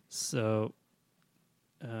 So,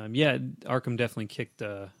 yeah, Arkham definitely kicked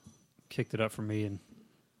it up for me and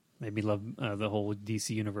made me love the whole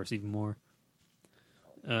DC universe even more.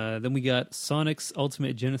 Then we got Sonic's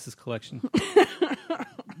Ultimate Genesis Collection.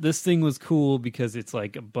 This thing was cool because it's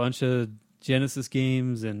like a bunch of Genesis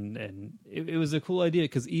games, and it was a cool idea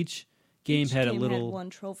because each game had a little had one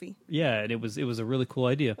trophy. yeah, and it was a really cool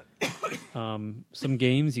idea. Some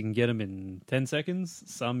games you can get them in 10 seconds.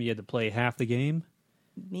 Some you had to play half the game.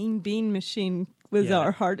 Mean Bean Machine was Yeah.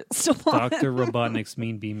 our hardest one. Dr. Robotnik's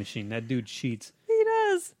Mean Bean Machine. That dude cheats. He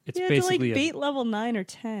does. It's you had to basically like beat level 9 or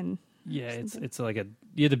 10. Yeah, it's like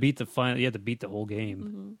you had to beat the whole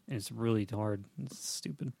game, and it's really hard. It's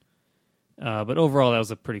stupid. But overall, that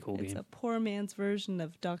was a pretty cool It's game. a poor man's version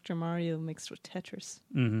of Dr. Mario mixed with Tetris.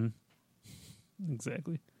 Mm-hmm.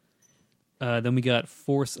 Exactly. Then we got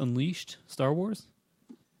Force Unleashed, Star Wars.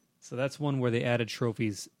 So that's one where they added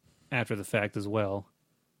trophies after the fact as well.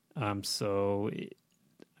 I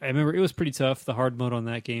remember it was pretty tough. The hard mode on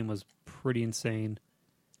that game was pretty insane.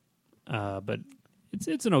 But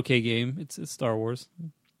it's an okay game. It's Star Wars.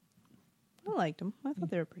 I liked them. I thought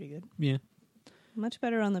they were pretty good. Yeah. Much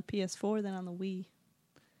better on the PS4 than on the Wii.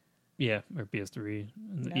 Yeah, or PS3.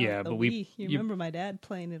 No, Yeah, the but Wii. You remember my dad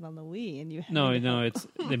playing it on the Wii, and you had No, to no, help.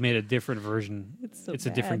 they made a different version. It's so a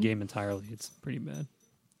different bad. game entirely. It's pretty bad.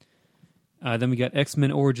 Then we got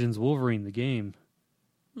X-Men Origins Wolverine, the game.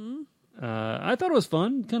 I thought it was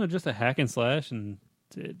fun, kind of just a hack and slash, and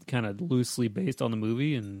kind of loosely based on the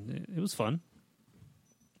movie, and it was fun.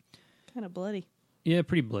 Kind of bloody. Yeah,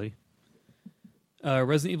 pretty bloody.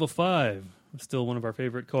 Resident Evil 5, still one of our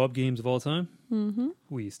favorite co-op games of all time. Mm-hmm.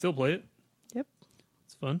 We still play it. Yep.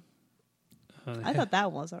 It's fun. I thought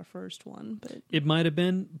that was our first one, but it might have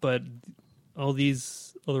been, but all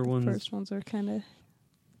these other ones... first ones are kind of...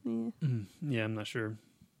 Yeah. Yeah, I'm not sure.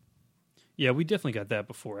 Yeah, we definitely got that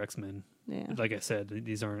before X-Men. Yeah. Like I said,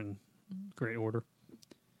 these aren't in great order.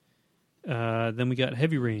 Then we got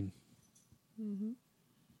Heavy Rain. Mm-hmm.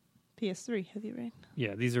 PS3 Heavy Rain.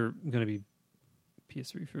 Yeah, these are going to be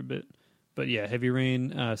PS3 for a bit. But yeah, Heavy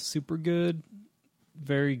Rain, super good.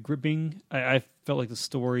 Very gripping. I felt like the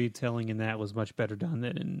storytelling in that was much better done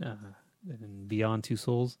than in Beyond Two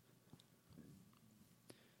Souls.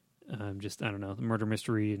 I don't know, the murder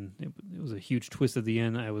mystery, and it was a huge twist at the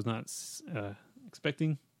end I was not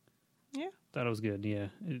expecting. Yeah. Thought it was good, yeah.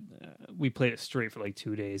 We played it straight for like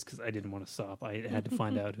 2 days because I didn't want to stop. I had to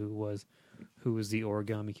find out who was the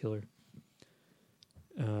origami killer.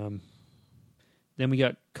 Then we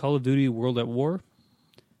got Call of Duty World at War.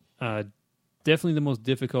 Definitely the most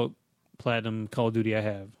difficult platinum Call of Duty I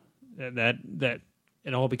have. That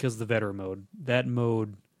and all because of the veteran mode. That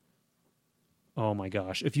mode, oh my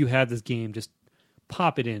gosh. If you have this game, just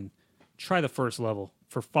pop it in. Try the first level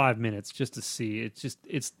for 5 minutes just to see.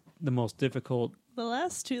 It's the most difficult. The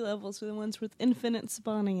last two levels were the ones with infinite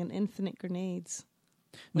spawning and infinite grenades.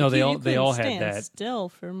 No, Like, they all had stand that. still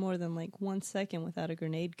for more than like 1 second without a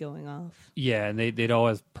grenade going off. Yeah, and they'd all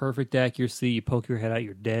have perfect accuracy. You poke your head out,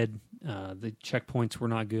 you're dead. The checkpoints were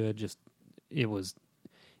not good. Just it was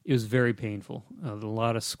very painful. A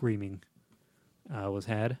lot of screaming was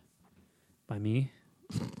had by me.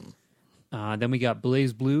 Then we got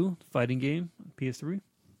Blaze Blue fighting game, PS3.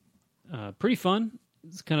 Pretty fun.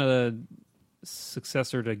 It's kind of the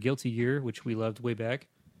successor to Guilty Gear, which we loved way back.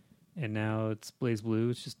 And now it's Blaze Blue.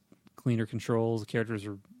 It's just cleaner controls. The characters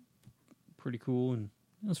are pretty cool, and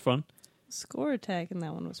it was fun. Score attack in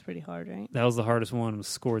that one was pretty hard, right? That was the hardest one, was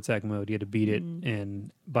score attack mode. You had to beat it,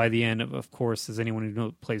 and by the end, of course, as anyone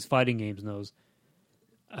who plays fighting games knows,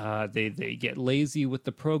 they get lazy with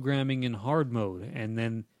the programming in hard mode, and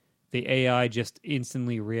then the AI just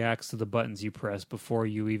instantly reacts to the buttons you press before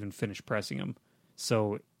you even finish pressing them.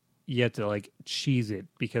 So you have to like cheese it,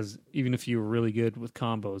 because even if you were really good with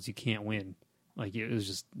combos, you can't win. Like, it was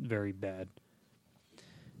just very bad.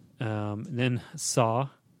 And then Saw.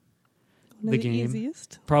 One of The the game.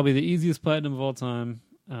 easiest. Probably the easiest platinum of all time.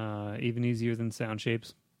 even easier than Sound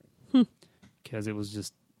Shapes, because it was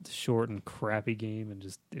just a short and crappy game, and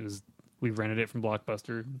we rented it from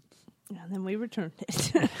Blockbuster. And then we returned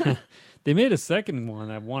it. They made a second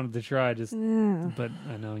one I wanted to try, Yeah. but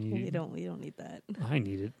I know We don't need that. I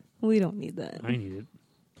need it. We don't need that. I need it.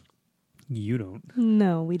 You don't.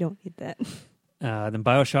 No, we don't need that. Then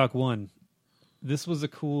BioShock 1. This was a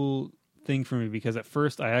cool thing for me because at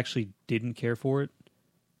first I actually didn't care for it.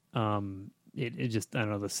 It just, I don't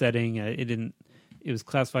know, the setting, it was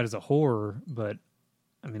classified as a horror, but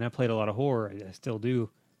I mean, I played a lot of horror. I still do.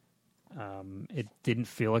 It didn't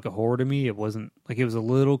feel like a horror to me. It wasn't, like, it was a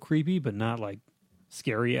little creepy, but not like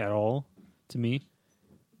scary at all to me.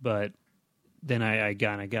 But then I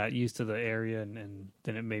got used to the area, and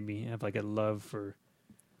then it made me have like a love for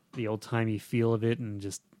the old timey feel of it, and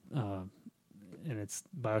just and it's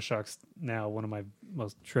BioShock's now one of my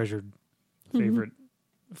most treasured favorite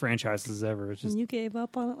franchises ever. It's just, And you gave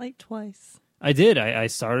up on it like twice. I did. I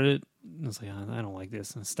started it. And I was like, oh, I don't like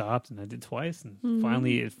this, and I stopped, and I did twice, and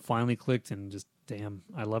it finally clicked, and just damn,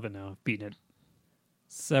 I love it now. I've beaten it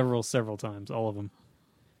several times, all of them,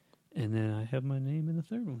 and then I have my name in the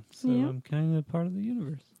third one, so I'm kind of part of the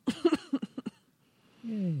universe.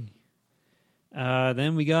 Yay!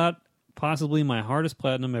 Then we got possibly my hardest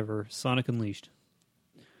platinum ever, Sonic Unleashed.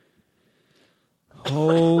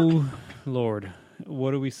 Oh Lord.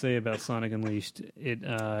 What do we say about Sonic Unleashed?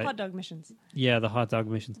 Hot dog missions. Yeah, the hot dog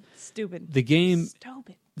missions. Stupid. The game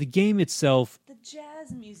itself. The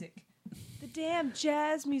jazz music. The damn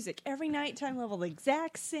jazz music. Every nighttime level, the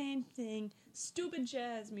exact same thing. Stupid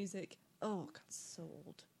jazz music. Oh, got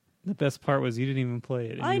sold. The best part was you didn't even play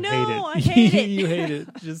it. And I you know, hate it. I hate it. You hate it.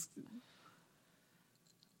 Just.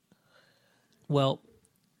 Well,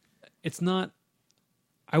 it's not.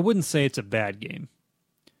 I wouldn't say it's a bad game.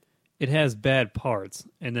 It has bad parts,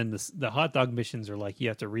 and then the hot dog missions are like you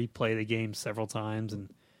have to replay the game several times, and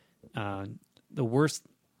the worst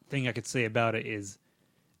thing I could say about it is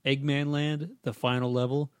Eggman Land, the final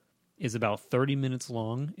level, is about 30 minutes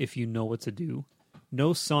long if you know what to do.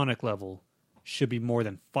 No Sonic level should be more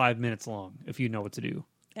than 5 minutes long if you know what to do.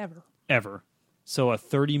 Ever. So a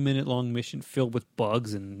 30-minute long mission filled with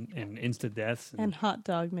bugs and instant deaths. And hot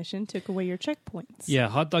dog mission took away your checkpoints. Yeah,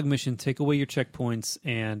 hot dog mission, take away your checkpoints,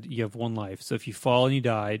 and you have one life. So if you fall and you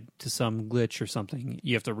died to some glitch or something,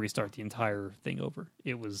 you have to restart the entire thing over.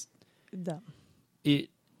 It was dumb.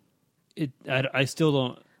 I still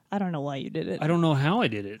don't. I don't know why you did it. I don't know how I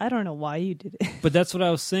did it. I don't know why you did it. But that's what I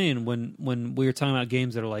was saying when we were talking about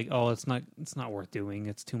games that are like, oh, it's not worth doing.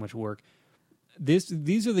 It's too much work.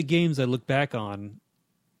 These are the games I look back on.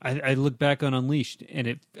 I look back on Unleashed,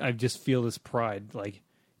 and I just feel this pride, like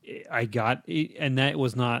I got it, and that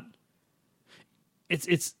was not.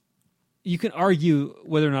 It's. You can argue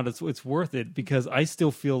whether or not it's worth it because I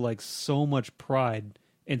still feel like so much pride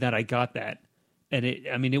in that I got that, and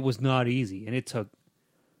it was not easy, and it took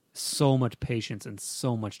so much patience and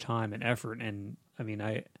so much time and effort, and I mean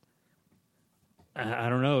I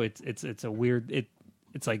don't know. It's a weird.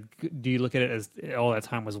 It's like, do you look at it as all that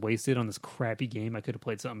time was wasted on this crappy game? I could have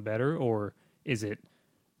played something better, or is it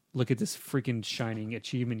look at this freaking shining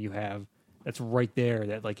achievement you have that's right there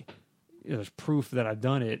that like there's proof that I've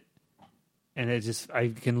done it, and I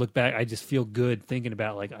can look back. I just feel good thinking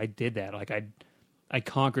about like I did that. Like I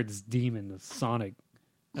conquered this demon of Sonic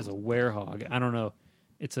as a werehog. I don't know.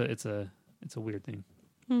 It's a weird thing.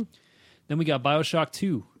 Then we got BioShock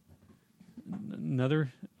 2,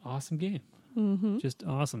 another awesome game. Mm-hmm. Just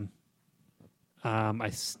awesome. I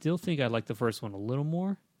still think I like the first one a little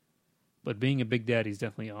more, but being a Big Daddy is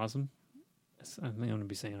definitely awesome. I think I'm going to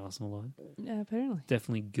be saying awesome a lot. Yeah, apparently.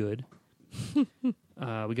 Definitely good. We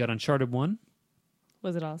got Uncharted 1.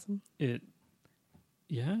 Was it awesome? It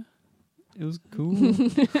was cool.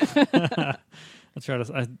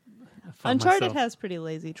 Uncharted has pretty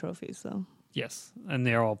lazy trophies, though. Yes, and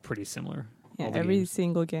they're all pretty similar. Yeah, every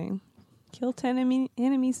single game. Kill 10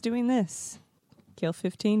 enemies doing this. Kill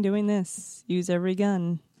 15 doing this. Use every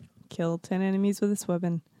gun. Kill 10 enemies with this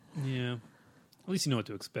weapon. Yeah. At least you know what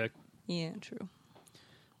to expect. Yeah, true.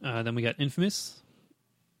 Then we got Infamous.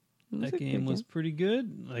 That game was pretty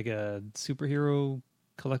good. Like a superhero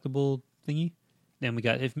collectible thingy. Then we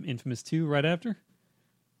got Infamous 2 right after.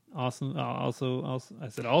 Awesome. Also, I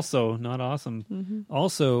said also, not awesome. Mm-hmm.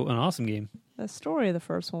 Also an awesome game. The story of the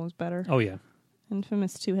first one was better. Oh, yeah.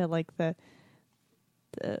 Infamous 2 had like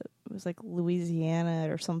it was like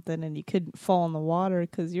Louisiana or something, and you couldn't fall in the water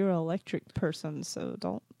because you're an electric person, so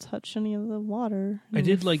don't touch any of the water. I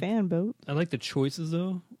did like fan boat. I like the choices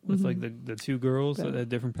though, with like the two girls that had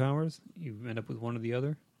different powers. You end up with one or the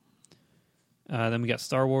other. Then we got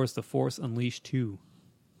Star Wars: The Force Unleashed 2.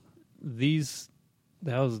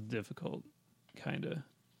 that was difficult, kind of.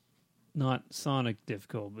 Not Sonic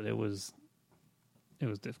difficult, but it was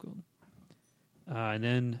difficult.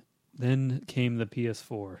 And then came the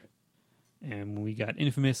PS4, and we got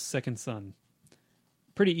Infamous Second Son.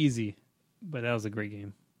 Pretty easy, but that was a great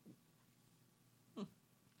game.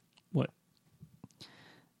 What?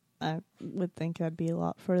 I would think I'd be a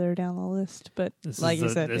lot further down the list, but This like is you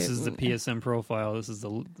the, said, this is the PSN profile. This is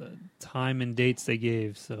the time and dates they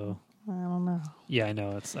gave. So I don't know. yeah, I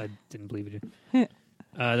know. I didn't believe it.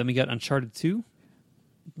 Then we got Uncharted 2.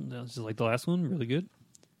 That was just like the last one, really good.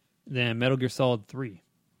 Then Metal Gear Solid 3.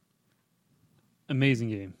 Amazing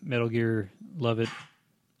game. Metal Gear, love it.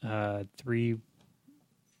 3,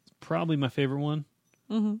 probably my favorite one.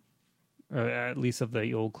 Mm-hmm. Or at least of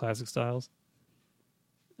the old classic styles.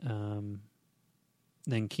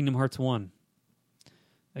 Then Kingdom Hearts 1.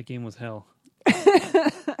 That game was hell.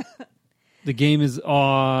 The game is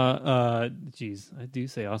geez, I do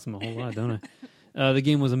say awesome a whole lot, don't I? The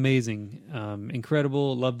game was amazing.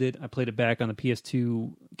 Incredible, loved it. I played it back on the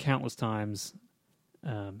PS2 countless times.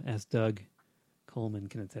 As Doug Coleman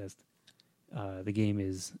can attest. The game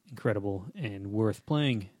is incredible and worth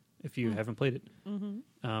playing if you haven't played it.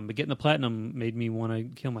 Mm-hmm. But getting the platinum made me want to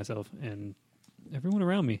kill myself and everyone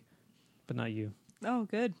around me, but not you. Oh,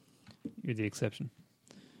 good. You're the exception.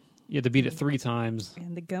 You had to beat it 3 times.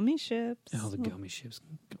 And the gummy ships. Oh, the gummy ships.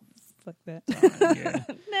 Fuck that. Yeah.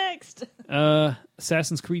 Next.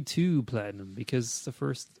 Assassin's Creed 2 platinum because the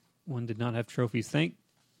first one did not have trophies.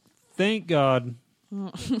 Thank God.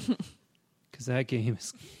 Because that game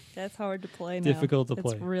is That's hard to play now. difficult to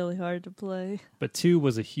play. It's really hard to play. But 2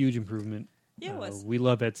 was a huge improvement. Yeah, it was. We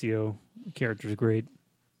love Ezio. The character's great.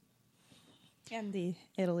 And the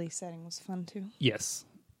Italy setting was fun, too. Yes.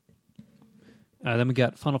 Then we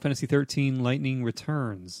got Final Fantasy 13 Lightning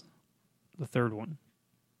Returns, the third one.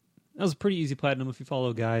 That was a pretty easy platinum if you follow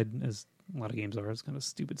a guide, as a lot of games are. It's kind of a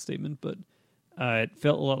stupid statement, but it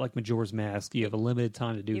felt a lot like Majora's Mask. You have a limited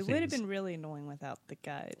time to do things. It would have been really annoying without the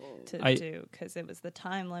guide to do, because it was the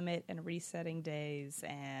time limit and resetting days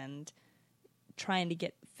and trying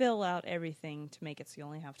to fill out everything to make it so you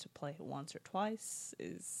only have to play it once or twice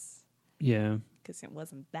is... Yeah. Because it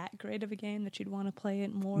wasn't that great of a game that you'd want to play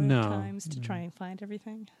it more No. times to try and find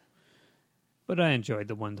everything. But I enjoyed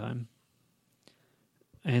the one time.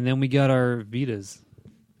 And then we got our Vitas.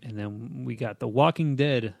 And then we got The Walking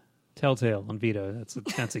Dead Telltale on Vita.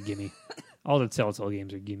 That's a gimme. All the Telltale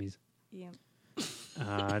games are gimmies. Yeah.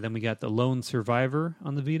 Then we got The Lone Survivor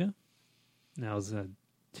on the Vita. That was a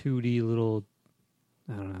 2D little...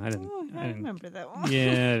 I don't know. I didn't remember that one.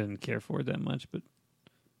 Yeah, I didn't care for it that much, but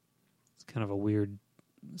it's kind of a weird...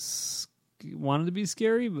 wanted to be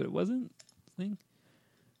scary, but it wasn't thing.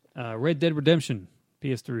 Red Dead Redemption,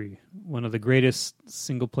 PS3. One of the greatest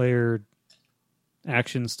single-player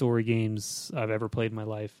action story games I've ever played in my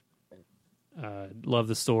life. Love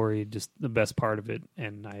the story, just the best part of it,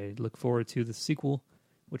 and I look forward to the sequel,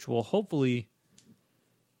 which will hopefully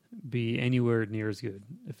be anywhere near as good.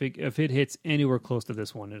 If it hits anywhere close to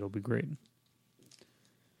this one, it'll be great.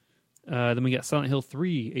 Then we got Silent Hill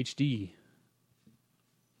 3 HD.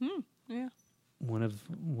 Yeah. One of.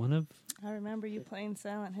 I remember you playing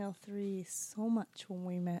Silent Hill 3 so much when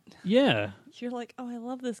we met. Yeah. You're like, oh, I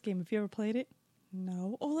love this game. Have you ever played it?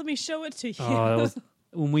 No. Oh, let me show it to you. Oh, that was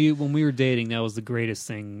when we were dating. That was the greatest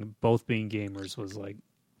thing. Both being gamers was like,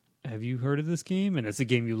 have you heard of this game? And it's a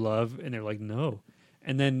game you love, and they're like, no.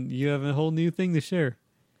 And then you have a whole new thing to share.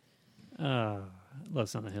 I love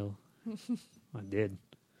Silent Hill. I did.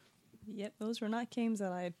 Yep, those were not games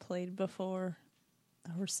that I had played before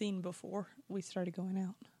or seen before we started going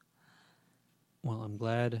out. Well, I'm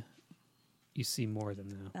glad you see more of them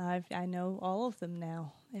now. I know all of them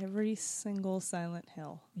now. Every single Silent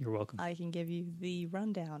Hill. You're welcome. I can give you the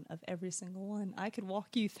rundown of every single one. I could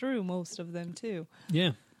walk you through most of them, too.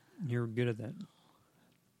 Yeah, you're good at that.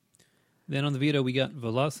 Then on the Vita, we got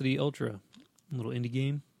Velocity Ultra, a little indie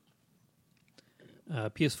game.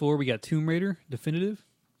 PS4, we got Tomb Raider Definitive.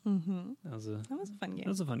 Mm-hmm. That was a fun game. That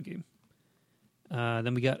was a fun game.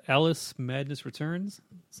 Then we got Alice Madness Returns.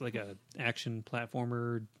 It's like a action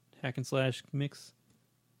platformer hack and slash mix.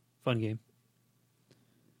 Fun game.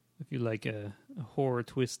 If you like a horror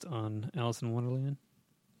twist on Alice in Wonderland.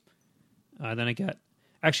 Then I got...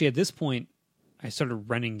 Actually, at this point, I started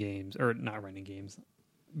renting games. Or not renting games.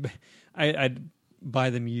 I'd buy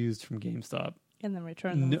them used from GameStop. And then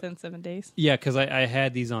return them within 7 days. Yeah, because I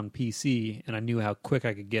had these on PC, and I knew how quick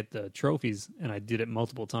I could get the trophies, and I did it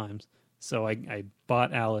multiple times. So I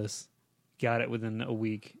bought Alice, got it within a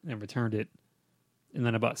week, and returned it. And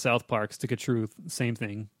then I bought South Park, Stick of Truth, same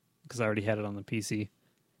thing, because I already had it on the PC.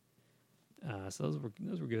 So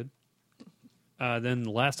those were good. Then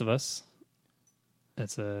The Last of Us.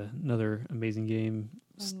 That's another amazing game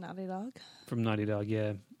Naughty Dog. from Naughty Dog.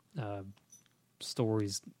 Yeah,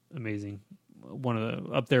 story's amazing. One of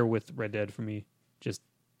the up there with Red Dead for me. Just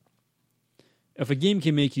if a game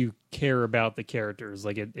can make you care about the characters,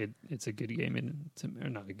 like it's a good game, and or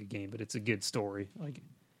not a good game, but it's a good story. Like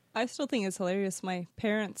I still think it's hilarious. My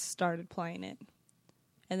parents started playing it.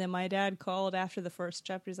 And then my dad called after the first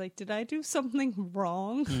chapter. He's like, did I do something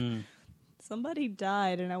wrong? Somebody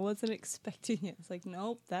died and I wasn't expecting it. It's like,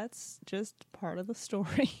 nope, that's just part of the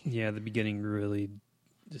story. yeah, the beginning really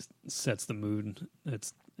just sets the mood.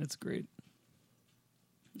 It's great.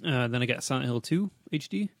 Then I got Silent Hill 2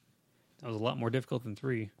 HD. That was a lot more difficult than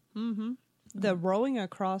 3. Mm-hmm. The rowing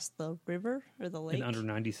across the river or the lake. In under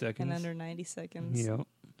 90 seconds. In under 90 seconds. Yeah.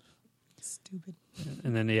 Stupid.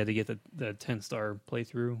 And then they had to get the 10-star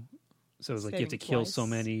playthrough. So it was like you have to kill so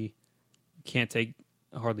many. You can't take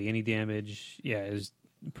hardly any damage. Yeah, it was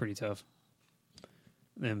pretty tough.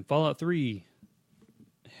 Then Fallout 3.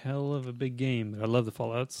 Hell of a big game. But I love the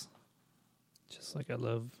Fallouts. Just like I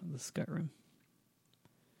love the Skyrim.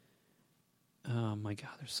 Oh my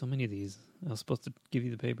god, there's so many of these. I was supposed to give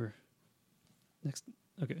you the paper. Next.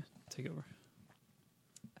 Okay, take over.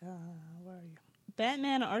 Where are you?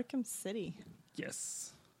 Batman Arkham City.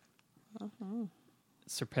 Yes. Uh-huh.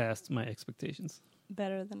 Surpassed my expectations.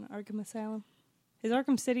 Better than Arkham Asylum. Is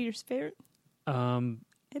Arkham City your favorite?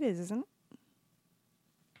 It is, isn't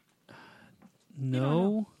it?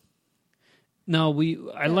 No.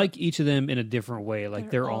 No, I like each of them in a different way.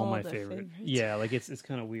 Like they're all my the favorite. favorites. Yeah, like it's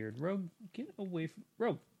kind of weird. Rogue, get away from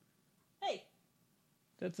Rogue. Hey,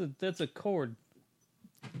 That's a cord.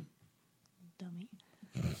 dummy.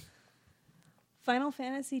 Final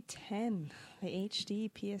Fantasy X, the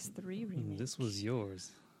HD PS3 remake. This was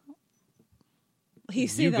yours. You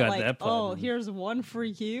see You that got like, that oh, platinum. here's one for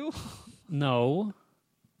you. No.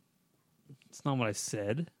 It's not what I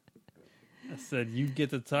said. I said you get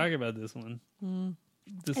to talk about this one.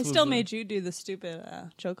 This I was still made you do the stupid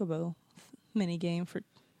Chocobo mini game for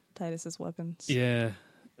Titus's weapons. Yeah.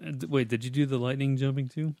 Wait, did you do the lightning jumping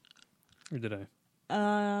too? Or did I?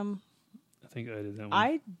 I think I did that one.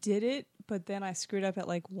 I did it, but then I screwed up at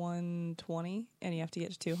like 120, and you have to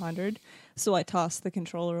get to 200. So I tossed the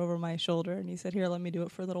controller over my shoulder, and he said, "Here, let me do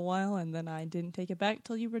it for a little while," and then I didn't take it back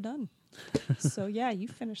till you were done. So yeah, you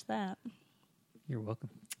finished that. You're welcome.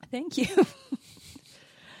 Thank you.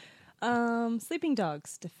 Sleeping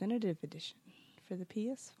Dogs Definitive Edition for the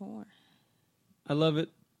PS4. I love it.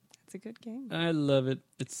 It's a good game. I love it.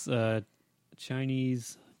 It's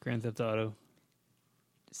Chinese Grand Theft Auto.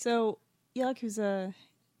 So Yakuza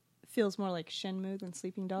feels more like Shenmue than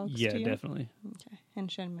Sleeping Dogs Yeah, to you? definitely. Okay. And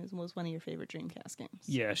Shenmue was one of your favorite Dreamcast games.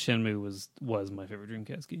 Yeah, Shenmue was my favorite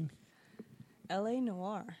Dreamcast game. L.A.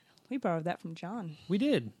 Noire. We borrowed that from John. We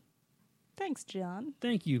did. Thanks, John.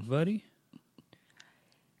 Thank you, buddy.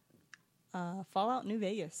 Fallout New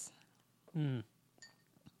Vegas. I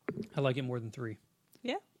like it more than 3.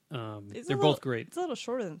 Yeah. They're both great. It's a little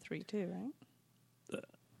shorter than 3, too, right?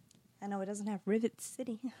 I know it doesn't have Rivet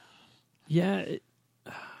City. Yeah,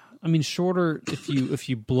 I mean shorter if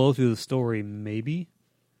you blow through the story, maybe,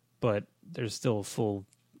 but there's still a full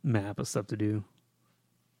map of stuff to do.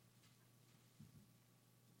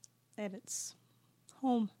 And it's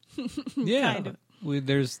home. Yeah, Kind of.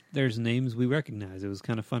 there's names we recognize. It was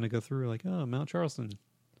kind of fun to go through, like, oh, Mount Charleston.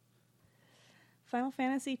 Final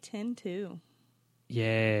Fantasy X-2.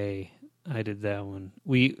 Yay! I did that one.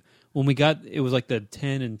 When we got it was like the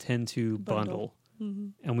 10 and 10-2 bundle,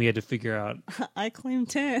 and we had to figure out. I claim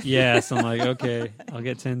 10. Yes, I'm like, okay, I'll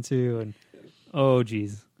get 10-2, and oh,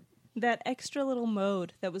 geez, That extra little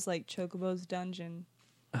mode that was like Chocobo's Dungeon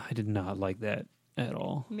I did not like that at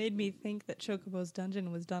all. made me think that Chocobo's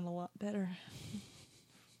Dungeon was done a lot better.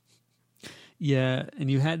 Yeah, and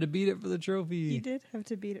you had to beat it for the trophy. You did have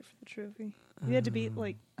to beat it for the trophy. You had to beat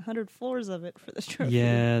like 100 floors of it for the trophy.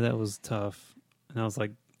 Yeah, that was tough. And I was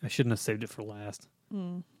like, I shouldn't have saved it for last.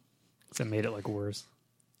 Because I made it like worse.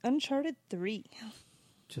 Uncharted 3.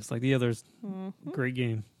 Just like the others. Great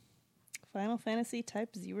game. Final Fantasy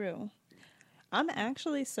Type 0. I'm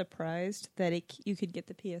actually surprised that you could get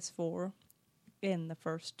the PS4 in the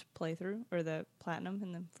first playthrough, or the Platinum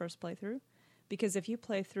in the first playthrough. Because if you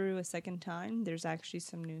play through a second time, there's actually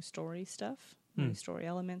some new story stuff, new story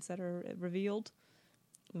elements that are revealed.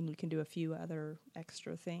 And you can do a few other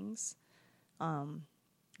extra things.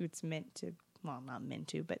 It's meant to, well, not meant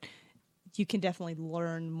to, but you can definitely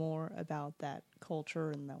learn more about that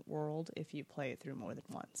culture and that world if you play it through more than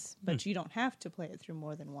once. But you don't have to play it through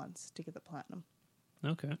more than once to get the Platinum.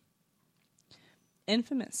 Okay.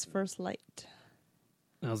 Infamous First Light.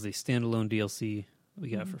 That was the standalone DLC we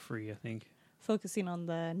got for free, I think. Focusing on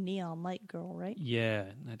the neon light girl, right? Yeah,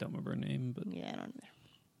 I don't remember her name, but Yeah, I don't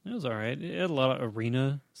know. it was all right. It had a lot of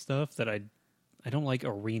arena stuff that I don't like.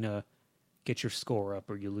 Arena, get your score up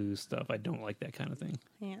or you lose stuff. I don't like that kind of thing.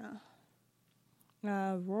 Yeah.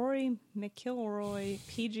 Rory McIlroy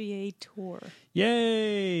PGA Tour.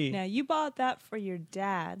 Yay! Now, you bought that for your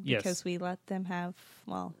dad Yes. because we let them have,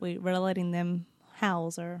 well, we were letting them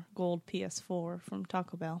house our gold PS4 from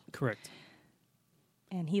Taco Bell. Correct.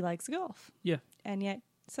 And he likes golf. Yeah, And yet,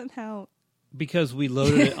 somehow, because we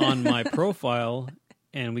loaded it on my profile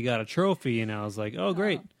and we got a trophy, and I was like, "Oh,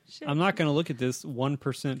 great! shit. I'm not going to look at this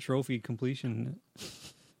 1% trophy completion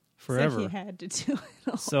forever." So he had to do it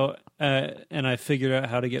all. So, and I figured out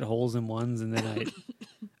how to get holes in ones, and then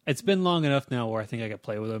it's been long enough now where I think I could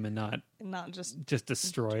play with them and Not just... just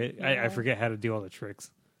destroy it. Yeah. I forget how to do all the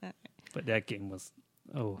tricks. Okay. But that game was,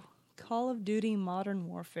 Call of Duty Modern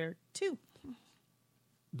Warfare 2.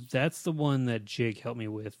 that's the one that Jake helped me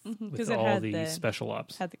with 'Cause it all had the the- special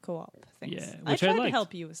ops. Had the co-op things. Yeah, I which I tried to liked.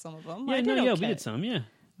 help you with some of them. Yeah, I no, did yeah, okay. we did some. Yeah,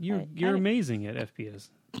 you're I- amazing at FPS.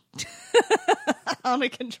 On a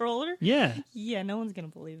controller? Yeah, Yeah, no one's going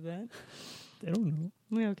to believe that. they don't know.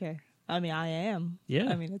 Yeah, okay. I mean, I am. Yeah.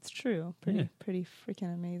 I mean, it's true. Yeah. Pretty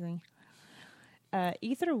freaking amazing.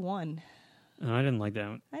 Ether 1. I didn't like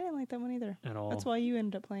that I didn't like that one either. at all. That's why you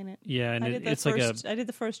ended up playing it. Yeah, and I did the it's first. I did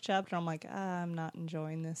the first chapter. I'm like, I'm not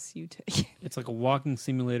enjoying this. You take it. it's like a walking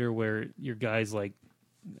simulator where your guy's like,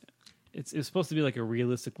 it's supposed to be like a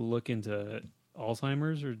realistic look into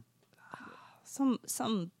Alzheimer's, or Some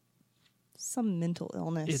mental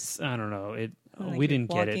illness. it's I don't know. Like We you're didn't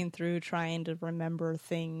get walking it. through trying to remember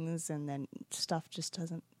things, and then stuff just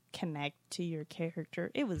doesn't connect to your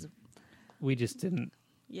character. It was. We just didn't.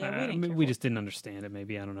 Yeah, I we didn't. mean, care we for just didn't understand it.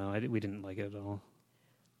 Maybe I don't know. We didn't like it at all.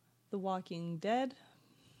 The Walking Dead,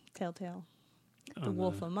 Telltale. The On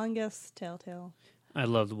Wolf Among Us, Telltale. I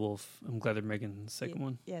love the Wolf. I'm glad they're making the second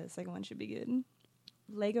one. Yeah, the second one should be good.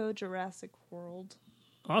 Lego Jurassic World.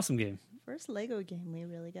 Awesome game. First Lego game we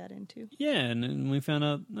really got into. Yeah, and we found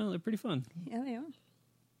out they're pretty fun. Yeah, they are.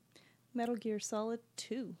 Metal Gear Solid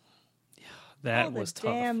 2. That all the was tough.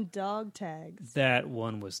 damn dog tags. That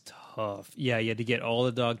one was tough. Yeah, you had to get all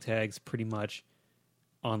the dog tags pretty much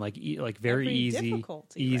on like very Every easy,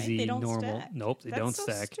 difficulty, easy, right? They don't normal. stack. Nope, they That's don't so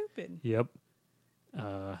stack. stupid. Yep.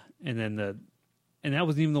 And then and that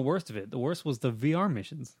wasn't even the worst of it. The worst was the VR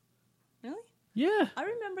missions. Really? Yeah. I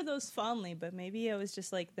remember those fondly, but maybe it was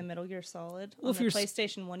just like the Metal Gear Solid Well, on if the you're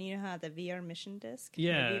PlayStation 1. You know how the VR mission disc?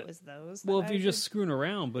 Yeah. Maybe it was those. Well, that if I you're just did. screwing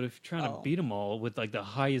around, but if you're trying to Oh. beat them all with like the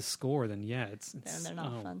highest score, then yeah, it's Then they're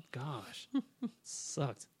not oh, fun. Gosh,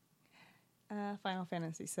 sucked. Final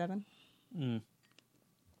Fantasy 7.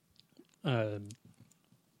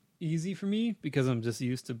 Easy for me because I'm just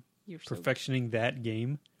used to You're so perfectioning that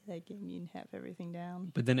game. that game. You have everything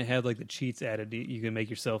down. But then it had like the cheats added. You can make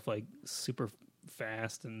yourself like super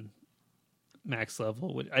fast and max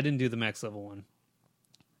level. I didn't do the max level one.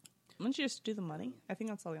 Wouldn't you just do the money? I think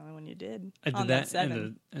that's the only one you did. I did on that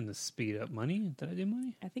 7. and the speed up money. Did I do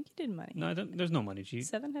money? I think you did money. No, there's no money cheat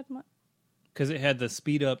 7 had money. because it had the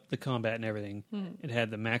speed up, the combat, and everything. Hmm. It had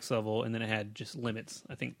the max level, and then it had just limits.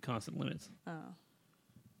 I think constant limits. Oh.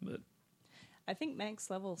 But I think max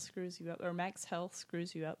level screws you up, or max health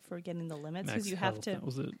screws you up for getting the limits max because you health, have to that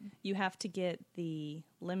was it. you have to get the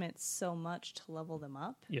limits so much to level them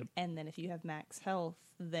up. Yep. And then if you have max health,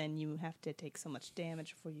 then you have to take so much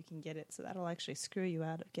damage before you can get it. So that'll actually screw you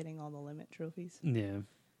out of getting all the limit trophies. Yeah.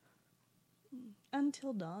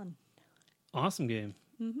 Until Dawn. Awesome game.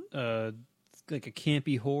 Mm-hmm. It's like a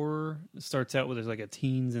campy horror. It starts out with there's like a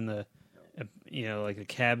teens in the, like a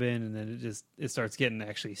cabin, and then it starts getting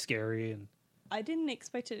actually scary and I didn't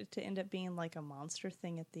expect it to end up being like a monster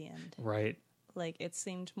thing at the end. right. Like it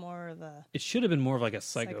seemed more of a It should have been more of like a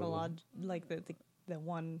psycho. like the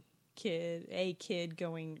one kid, a kid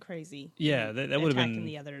going crazy. Yeah, and that would have attacking been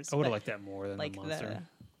the others. I would have but liked that more than like the monster.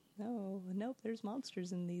 nope, there's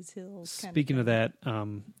monsters in these hills. Speaking of that,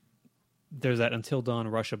 there's that Until Dawn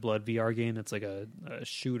Rush of Blood VR game that's like a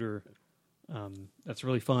shooter that's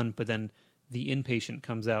really fun. But then The Inpatient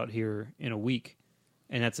comes out here in a week,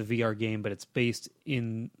 and that's a VR game, but it's based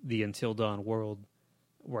in the Until Dawn world,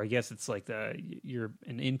 where I guess it's like you're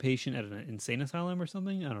an inpatient at an insane asylum or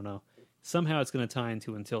something. I don't know. Somehow it's going to tie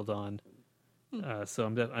into Until Dawn. So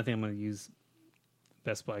I think I'm going to use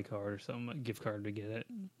Best Buy card or something, a gift card to get it.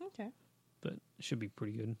 Okay. But it should be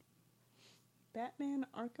pretty good. Batman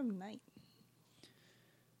Arkham Knight.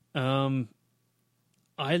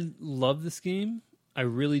 I love this game. I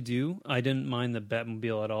really do. I didn't mind the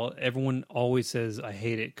Batmobile at all. Everyone always says I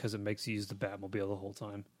hate it because it makes you use the Batmobile the whole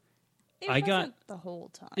time. It I wasn't got- the whole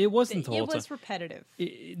time. It wasn't the whole It was time. repetitive.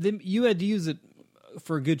 You had to use it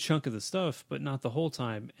for a good chunk of the stuff, but not the whole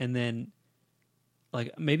time. And then,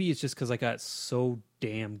 like, maybe it's just because I got so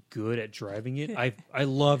damn good at driving it. I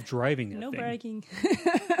love driving that No thing. bragging.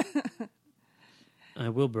 I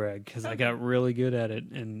will brag because I got really good at it,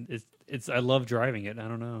 and it's I love driving it. I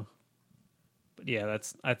don't know, but yeah,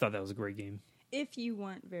 I thought that was a great game. If you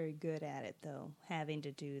weren't very good at it, though, having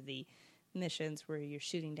to do the missions where you're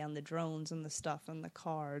shooting down the drones and the stuff in the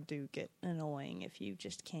car do get annoying if you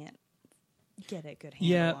just can't get a good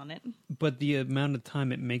handle on it. But the amount of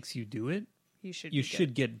time it makes you do it, You should. you be should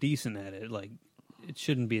good. get decent at it. Like, it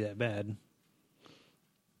shouldn't be that bad.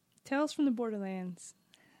 Tales from the Borderlands.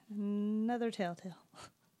 Another Telltale.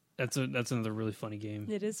 That's another really funny game.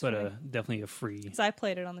 It is but funny. definitely a free. Because I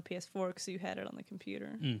played it on the PS4 because you had it on the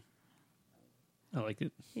computer. I liked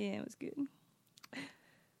it. Yeah, it was good.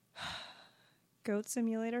 Goat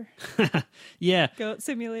Simulator. Yeah. Goat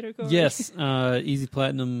Simulator. Corey. Yes. Easy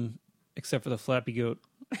platinum, except for the Flappy Goat.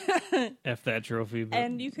 F that trophy. But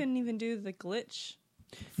And you couldn't even do the glitch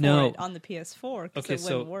for No. it on the PS4 because Okay, it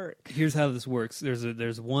wouldn't so work. here's how this works.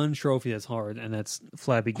 There's one trophy that's hard, and that's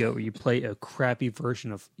Flappy Goat, where you play a crappy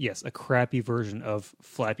version of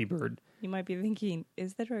Flappy Bird. You might be thinking,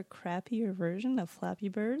 is there a crappier version of Flappy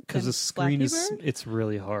Bird? Because than the screen Flappy is Bird? it's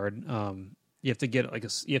really hard. You have to get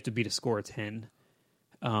you have to beat a score of 10.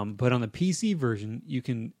 But on the PC version, you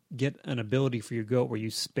can get an ability for your goat where you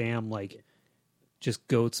spam like just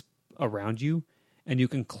goats around you, and you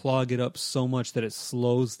can clog it up so much that it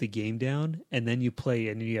slows the game down, and then you play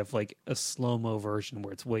and you have like a slow-mo version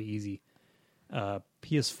where it's way easy.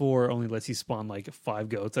 PS4 only lets you spawn like 5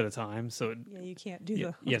 goats at a time, so Yeah, you can't do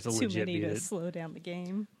Yeah, the you have to too legit many beat to it. slow down the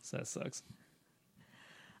game. so that sucks.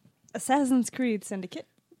 Assassin's Creed Syndicate.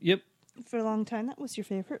 Yep. For a long time, that was your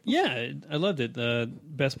favorite. Yeah, I loved it. The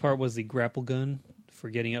best part was the grapple gun for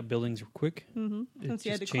getting up buildings quick. Mm-hmm. It Since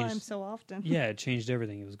you had to just climb changed- so often. Yeah, it changed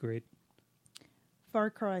everything. It was great. Far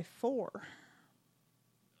Cry 4.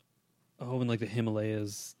 Oh, and like the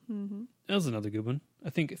Himalayas. Mm-hmm. That was another good one. I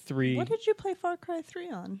think 3 What did you play Far Cry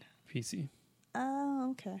 3 on? PC.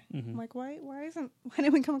 Oh, okay. Mhm. I'm like, why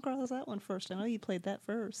didn't we come across that one first? I know you played that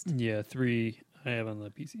first. Yeah, 3 I have on the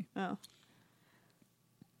PC. Oh.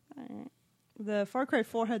 Alright. The Far Cry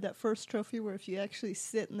 4 had that first trophy where if you actually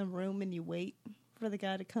sit in the room and you wait for the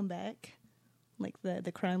guy to come back, like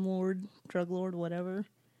the crime lord, drug lord, whatever,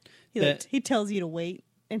 he tells you to wait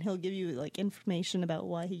and he'll give you like information about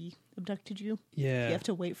why he abducted you. Yeah. You have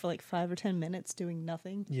to wait for like 5 or 10 minutes doing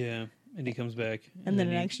nothing. Yeah, and he comes back. And then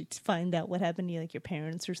he, actually find out what happened to like your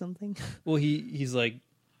parents or something. Well, he's like,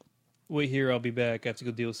 wait here, I'll be back. I have to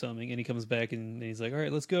go deal with something. And he comes back and he's like, all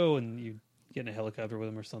right, let's go. And you get in a helicopter with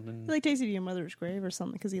him or something. He like takes you to your mother's grave or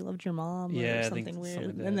something because he loved your mom Yeah, or I something think weird. something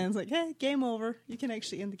like that. And then it's like, hey, game over. You can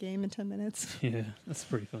actually end the game in 10 minutes. Yeah, that's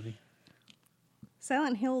pretty funny.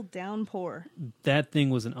 Silent Hill Downpour. That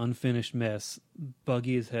thing was an unfinished mess,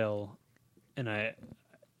 buggy as hell, and I,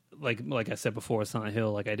 like I said before, Silent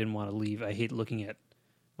Hill, like I didn't want to leave. I hate looking at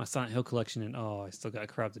my Silent Hill collection, and I still got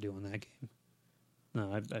crap to do on that game.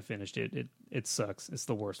 No, I finished it. It sucks. It's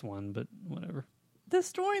the worst one, but whatever. The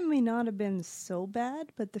story may not have been so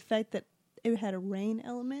bad, but the fact that it had a rain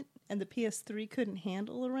element and the PS3 couldn't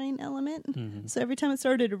handle the rain element. Mm-hmm. So every time it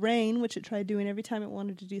started to rain, which it tried doing every time it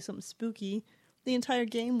wanted to do something spooky, the entire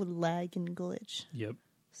game would lag and glitch. Yep.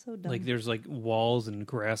 So dumb. Like there's like walls and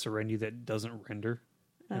grass around you that doesn't render.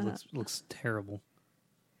 It Uh-huh. looks terrible.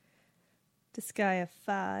 Disgaea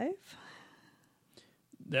 5.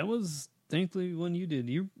 That was thankfully one you did.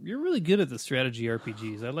 You're really good at the strategy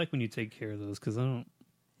RPGs. I like when you take care of those because I don't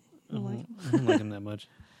like them that much.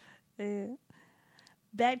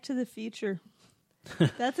 Back to the Future.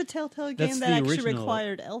 That's a Telltale game That's that the actually original.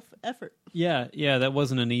 required effort. Yeah, that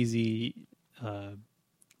wasn't an easy.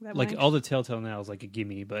 That Like one all the Telltale now is like a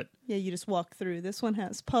gimme, but Yeah, you just walk through. This one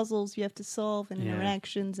has puzzles you have to solve and Yeah.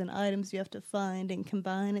 interactions and items you have to find and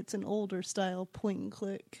combine. It's an older style point and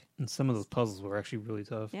click. and some of those puzzles were actually really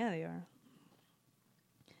tough. Yeah, they are.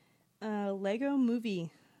 Lego Movie,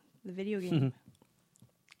 the video game.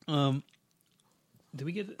 Did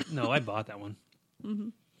we get? No, I bought that one. Mm-hmm.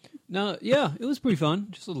 No, yeah, it was pretty fun.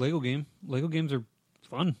 Just a Lego game. Lego games are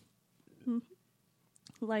fun.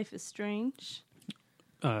 Life is Strange.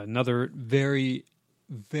 Another very,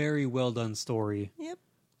 very well done story Yep.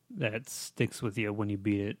 that sticks with you when you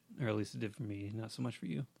beat it, or at least it did for me. Not so much for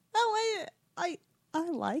you. Oh, I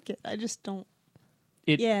like it. I just don't.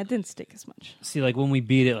 It Yeah, it didn't stick as much. see like when we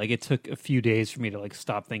beat it, like it took a few days for me to like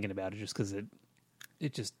stop thinking about it, just because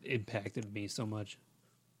it just impacted me so much.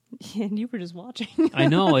 And you were just watching. I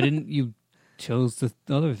know. I didn't. You chose the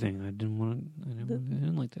other thing. I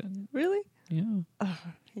didn't like that. Really? Yeah.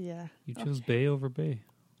 Yeah. You chose Bay over Bay.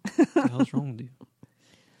 What the hell's wrong with you?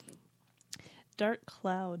 Dark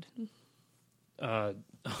Cloud. The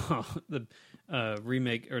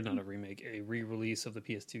remake, or not a remake, a re-release of the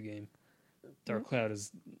PS2 game. Dark Cloud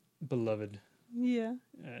is beloved. Yeah.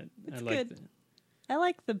 It's good. I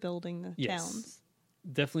like the building, the Yes. towns.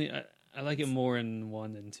 Definitely, I like it more in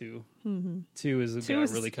 1 than 2. Mm-hmm. 2 is Two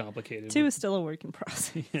is- really complicated. 2 is still a work in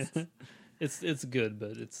process. Yeah. It's good,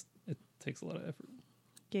 but it takes a lot of effort.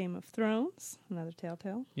 Game of Thrones, another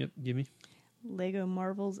Telltale. Yep, gimme. Lego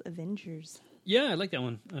Marvel's Avengers. Yeah, I like that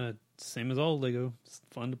one. Same as all Lego. It's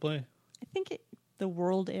fun to play. I think the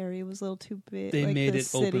world area was a little too big. They like made the it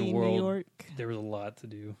city, open world. New York. There was a lot to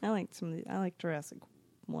do. I like Jurassic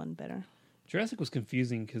 1 better. Jurassic was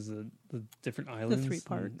confusing because the different islands. The 3 and-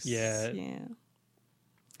 parks. Yeah.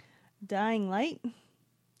 Dying Light.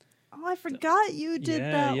 Oh, I forgot you did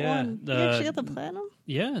that one. You actually got the platinum?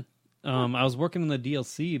 Yeah. I was working on the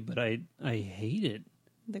DLC, but I hate it.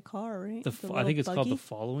 The car, right? I think it's called The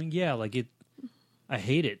Following. Yeah, like it. I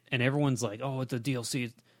hate it, and everyone's like, "Oh, it's a DLC,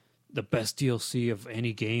 it's the best DLC of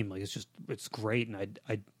any game. Like it's great." And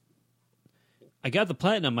I got the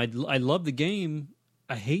platinum. I love the game.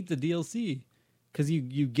 I hate the DLC because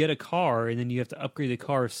you get a car and then you have to upgrade the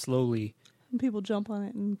car slowly. And people jump on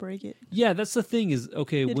it and break it. Yeah, that's the thing. Is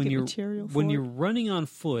okay when you're running on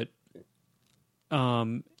foot,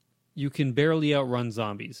 you can barely outrun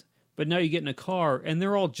zombies. But now you get in a car, and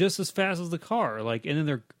they're all just as fast as the car. Like, and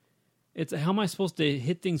then it's how am I supposed to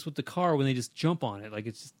hit things with the car when they just jump on it? Like,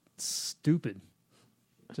 it's just stupid.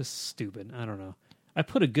 Just stupid. I don't know. I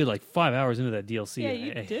put a good 5 hours into that DLC. Yeah,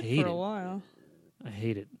 you I did hate for a it. while. I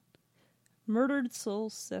hate it. Murdered Soul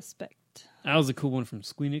Suspect. That was a cool one from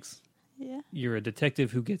Squeenix. Yeah. You're a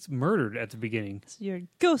detective who gets murdered at the beginning. So you're a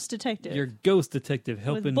ghost detective. You're a ghost detective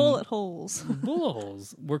helping with bullet holes. bullet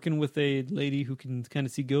holes, working with a lady who can kind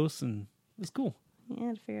of see ghosts, and it's cool.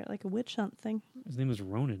 Yeah, to figure out like a witch hunt thing. His name is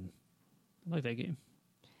Ronan. I like that game.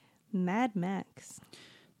 Mad Max.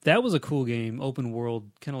 That was a cool game, open world,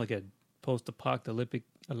 kind of like a post-apocalyptic.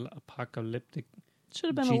 Should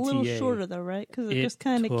have been a little GTA. shorter though, right? Because it It just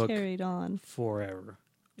kind of took carried on. Forever.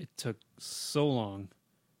 It took so long,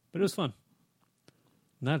 but it was fun.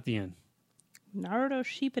 Not at the end. Naruto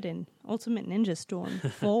Shippuden Ultimate Ninja Storm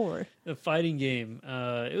 4. A fighting game.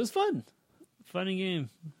 It was fun. Fighting game.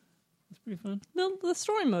 It's pretty fun. The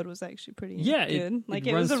story mode was actually pretty Yeah, good. it It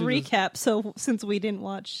was a runs through the- recap, so since we didn't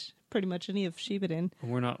watch pretty much any of Shippuden,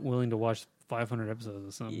 And we're not willing to watch 500 episodes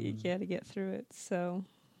or something. you got to get through it. So,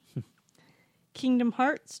 Kingdom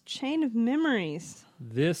Hearts Chain of Memories.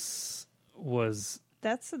 This was...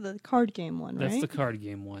 That's the card game one, right? That's the card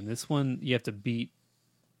game one. This one, you have to beat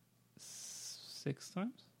 6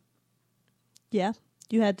 times? Yeah.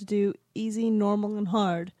 You had to do easy, normal, and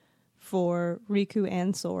hard for Riku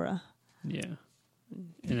and Sora. Yeah.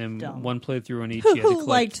 And then Dumb. one playthrough on each. You had to Who collect.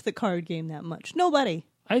 liked the card game that much? Nobody.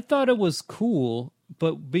 I thought it was cool,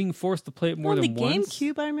 but being forced to play it more on than the once.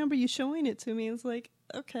 GameCube, I remember you showing it to me. It's like,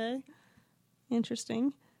 okay,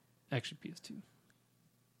 interesting. Actually, PS2.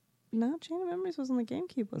 No, Chain of Memories was on the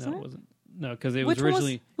GameCube, wasn't No, it it? wasn't. No, because it Which was one was-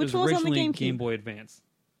 originally it which was one was on the originally GameCube? Game Boy Advance.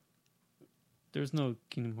 There's no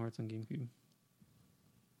Kingdom Hearts on GameCube.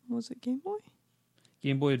 Was it Game Boy?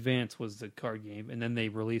 Game Boy Advance was the card game, and then they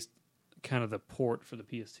released kind of the port for the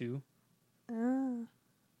PS2.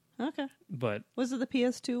 Ah, okay. But Was it the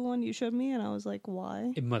PS2 one you showed me? And I was like,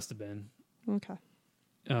 why? it must have been. Okay.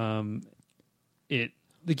 The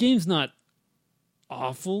game's not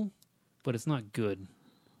awful, but it's not good.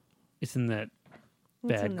 It's in that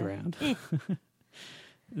What's bad in there? ground. Eh.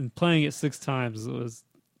 And playing it 6 times was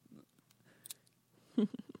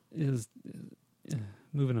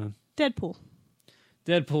moving on. Deadpool.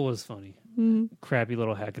 Deadpool was funny. Mm-hmm. Crappy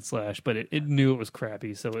little hack and slash, but it knew it was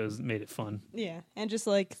crappy, so made it fun. Yeah, and just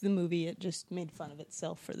like the movie, it just made fun of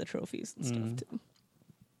itself for the trophies and Mm. stuff too.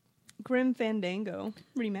 Grim Fandango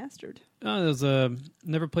remastered. Oh, there's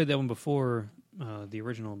never played that one before, the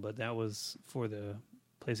original, but that was for the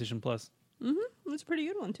PlayStation Plus. Mm-hmm. It was a pretty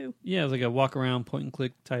good one too. Yeah, it was like a walk around, point and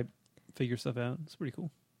click type, figure stuff out. It's pretty cool.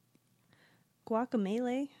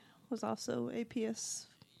 Guacamelee was also a PS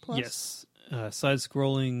Plus. Yes, side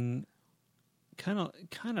scrolling, kind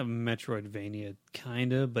of Metroidvania,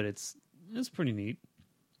 but it's pretty neat.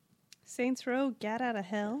 Saints Row: Get Out of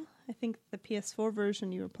Hell. I think the PS4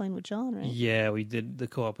 version you were playing with John, right? Yeah, we did the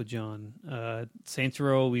co-op with John. Saints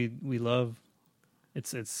Row, we love.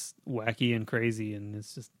 It's wacky and crazy, and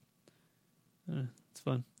it's just it's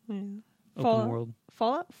fun. Yeah. open world.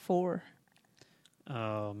 Fallout 4.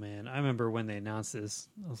 Oh man, I remember when they announced this.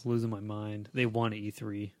 I was losing my mind. They won at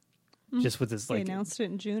E3 just with this They like. announced it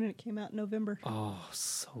in June and it came out in November. Oh,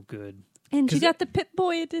 so good. And you 'Cause got the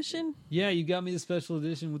Pip-Boy edition. Yeah, you got me the special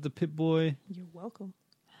edition with the Pip-Boy. You're welcome.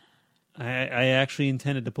 I actually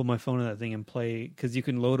intended to put my phone in that thing and play, because you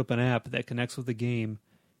can load up an app that connects with the game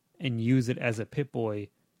and use it as a Pip-Boy.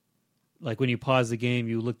 Like when you pause the game,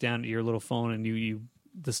 you look down at your little phone and you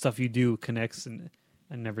the stuff you do connects. And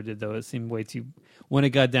I never did, though. It seemed way too. When it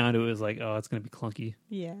got down to it, it was like, oh, it's going to be clunky.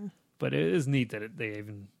 Yeah. But it is neat that they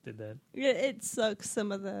even did that. It sucks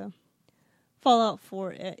some of the Fallout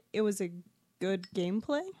 4. It was a good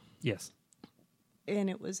gameplay Yes. and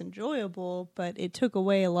it was enjoyable, but it took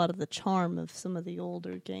away a lot of the charm of some of the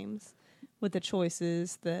older games with the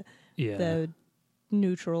choices, the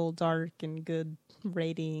neutral, dark, and good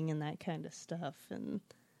rating and that kind of stuff. And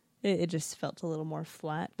it just felt a little more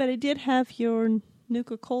flat. But it did have your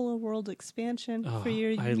Nuka-Cola World expansion for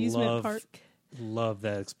your amusement park. Love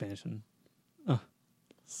that expansion. Oh,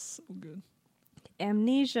 so good.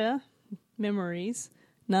 Amnesia Memories,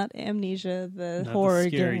 not Amnesia, the Not horror the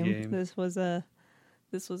scary game. game. This was a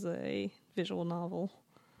visual novel.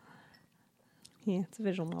 Yeah, it's a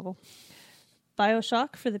visual novel.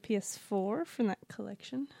 BioShock for the PS4 from that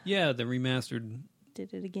collection. Yeah, the remastered.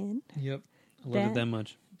 Did it again. Yep. I loved it that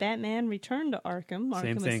much. Batman Return to Arkham.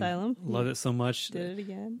 Same Arkham thing. Asylum. Loved it so much. Did it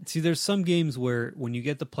again. See, there's some games where when you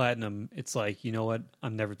get the platinum, it's like, you know what?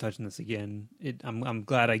 I'm never touching this again. I'm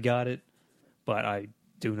glad I got it, but I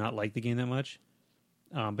do not like the game that much.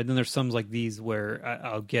 But then there's some like these where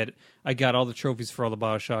I got all the trophies for all the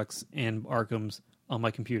BioShocks and Arkhams on my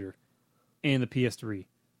computer, and the PS3,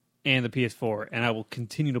 and the PS4, and I will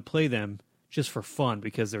continue to play them just for fun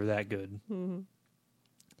because they're that good. Mm-hmm.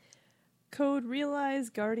 Code Realize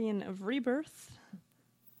Guardian of Rebirth.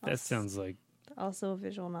 That sounds like Also a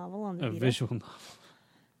visual novel on the a Vita. visual novel.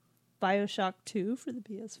 BioShock 2 for the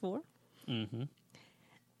PS4.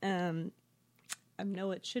 Mm-hmm. I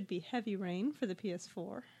know it should be Heavy Rain for the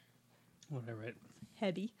PS4. What did I write?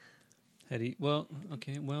 Heady. Heady. Well,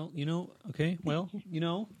 okay. Well, you know. Okay. Well, you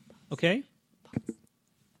know. Okay.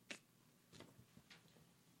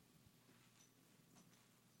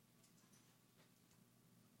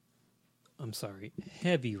 I'm sorry.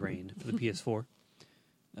 Heavy Rain for the PS4.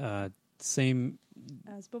 Same.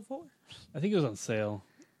 As before. I think it was on sale.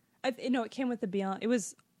 No, it came with the Beyond. It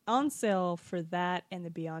was on sale for that and the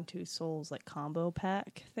Beyond Two Souls like combo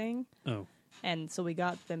pack thing. Oh. And so we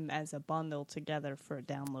got them as a bundle together for a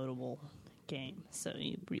downloadable game. So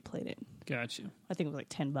you replayed it. Gotcha. I think it was like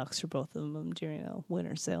 $10 for both of them during a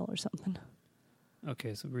winter sale or something.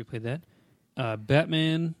 Okay, so we replayed that.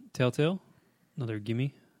 Batman Telltale. Another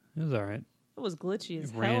gimme. It was all right. It was glitchy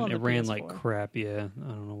as It hell on the ran PS4. like crap. Yeah, I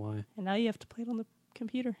don't know why. And now you have to play it on the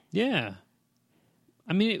computer. Yeah.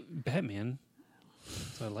 I mean, Batman.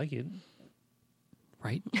 So I like it.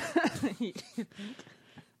 Right?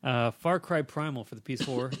 Far Cry Primal for the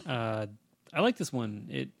PS4. I like this one.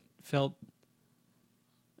 It felt...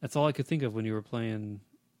 That's all I could think of when you were playing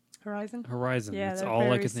Horizon? Horizon. Yeah, That's they're all I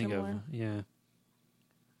very could think similar. of. Yeah.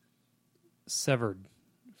 Severed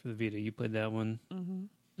for the Vita. You played that one.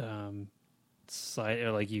 Mm-hmm.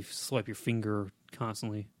 Like you swipe your finger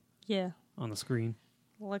constantly Yeah. on the screen.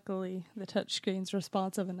 Luckily, the touchscreen's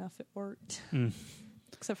responsive enough. It worked. Mm.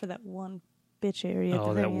 Except for that one bitch area. At Oh,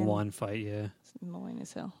 the that very end. one fight, yeah. It's annoying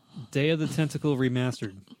as hell. Day of the Tentacle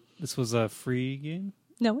Remastered. This was a free game?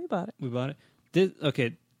 No, we bought it. We bought it?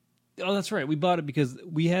 Okay. Oh, that's right. We bought it because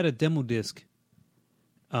we had a demo disc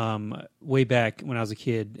way back when I was a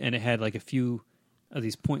kid, and it had like a few of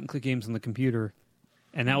these point-and-click games on the computer,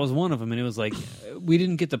 and that was one of them, and it was like, we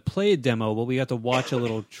didn't get to play a demo, but we got to watch a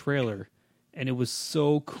little trailer, and it was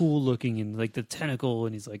so cool looking, and like the tentacle,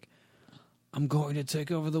 and he's like, I'm going to take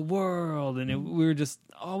over the world, and we were just,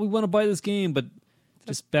 we want to buy this game, but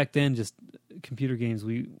just back then, just computer games,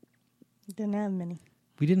 we Didn't have many.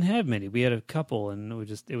 didn't have many. We had a couple, and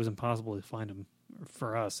it was impossible to find them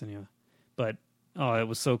for us, anyway. But it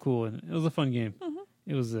was so cool, and it was a fun game. Mm-hmm.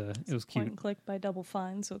 It was Point cute. and click by Double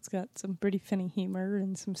Fine, so it's got some pretty funny humor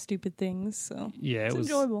and some stupid things. So Yeah, it's it was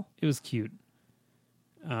enjoyable. It was cute.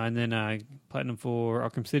 And then platinum for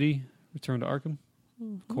Arkham City, Return to Arkham,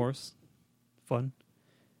 of course, fun.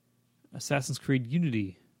 Assassin's Creed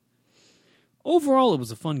Unity. Overall, it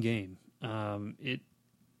was a fun game. It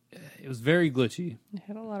was very glitchy. It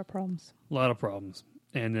had a lot of problems. A lot of problems.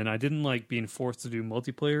 And then I didn't like being forced to do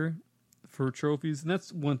multiplayer for trophies. And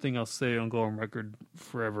that's one thing I'll say on go on record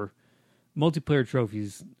forever. Multiplayer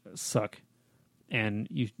trophies suck. And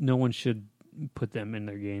no one should put them in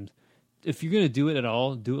their games. if you're gonna do it at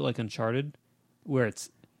all, do it like Uncharted, where it's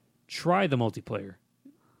try the multiplayer,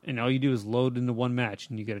 and all you do is load into one match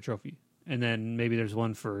and you get a trophy, and then maybe there's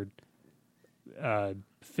one for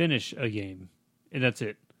finish a game, and that's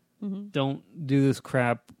it. Mm-hmm. Don't do this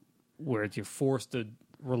crap where you're forced to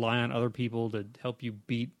rely on other people to help you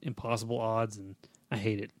beat impossible odds, and I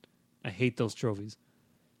hate it. I hate those trophies.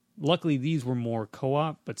 Luckily, these were more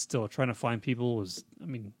co-op, but still, trying to find people was, I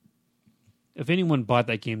mean, if anyone bought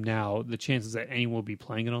that game now, the chances that anyone will be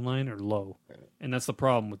playing it online are low. And that's the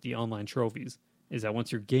problem with the online trophies, is that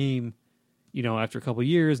once your game, after a couple of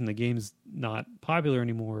years and the game's not popular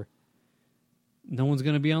anymore, no one's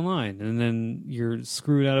going to be online. And then you're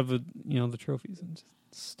screwed out of, the trophies. And just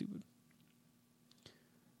stupid.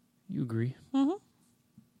 You agree?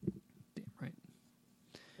 Mm-hmm. Damn right.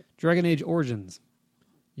 Dragon Age Origins.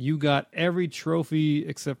 You got every trophy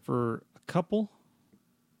except for a couple.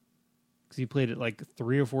 Because you played it like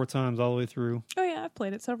 3 or 4 times all the way through. Oh, yeah, I've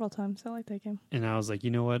played it several times. I like that game. And I was like, you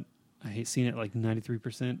know what? I hate seeing it like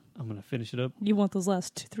 93%. I'm going to finish it up. You want those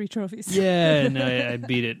last 3 trophies. Yeah, and I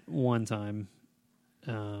beat it one time.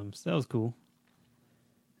 So that was cool.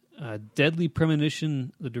 Deadly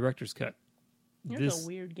Premonition, the director's cut. It's a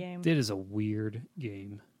weird game. It is a weird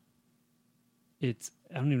game. I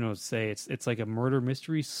don't even know what to say. It's like a murder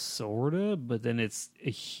mystery, sorta, but then it's a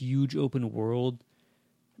huge open world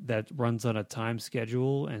that runs on a time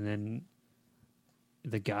schedule, and then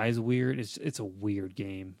the guy's weird. It's a weird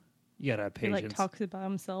game. You gotta have patience. He talks about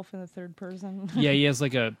himself in the third person. Yeah, he has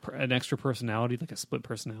like an extra personality, like a split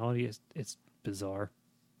personality. It's bizarre.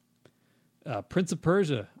 Prince of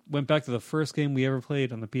Persia went back to the first game we ever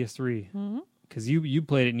played on the PS3 because you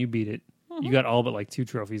played it and you beat it. Mm-hmm. You got all but like 2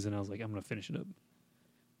 trophies, and I was like, I'm gonna finish it up,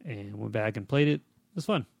 and went back and played it. It was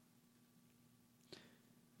fun.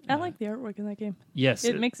 I like the artwork in that game. Yes.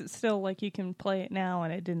 It makes it still like you can play it now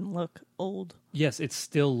and it didn't look old. Yes, it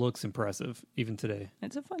still looks impressive, even today.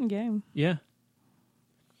 It's a fun game. Yeah.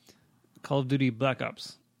 Call of Duty Black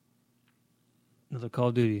Ops. Another Call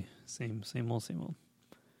of Duty. Same old.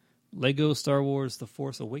 Lego Star Wars The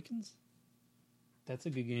Force Awakens. That's a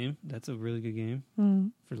good game. That's a really good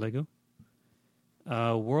game for Lego.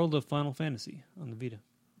 World of Final Fantasy on the Vita.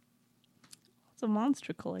 It's a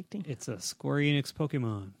monster collecting. It's a Square Enix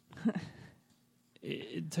Pokemon.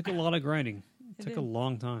 It took a lot of grinding. It took a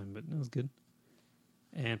long time, but it was good.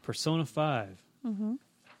 And Persona 5. Mm-hmm.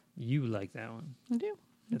 You like that one. I do.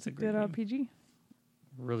 That's a great good game. RPG.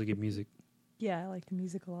 Really good music. Yeah, I like the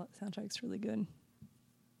music a lot. The soundtrack's really good.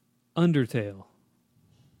 Undertale.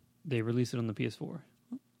 They released it on the PS4.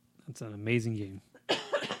 That's an amazing game.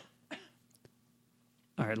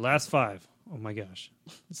 All right, last 5. Oh my gosh.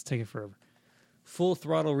 It's taking forever. Full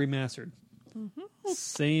Throttle Remastered. Mm-hmm.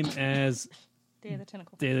 Same as Day of the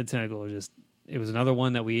Tentacle. Day of the Tentacle. It was another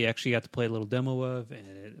one that we actually got to play a little demo of, and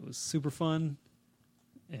it was super fun.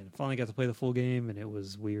 And finally got to play the full game, and it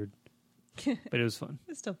was weird. But it was fun.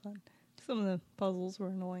 It's still fun. Some of the puzzles were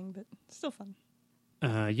annoying, but still fun.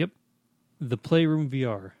 Yep. The Playroom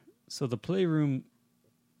VR. So the Playroom...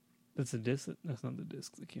 That's a disc? That's not the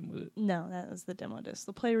disc that came with it. No, that was the demo disc.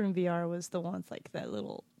 The Playroom VR was the one with like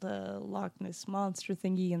the Loch Ness Monster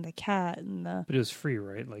thingy and the cat and the... But it was free,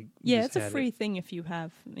 right? Yeah, it's a free thing if you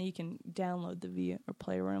have... You can download the VR or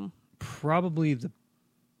Playroom. Probably the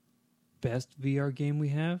best VR game we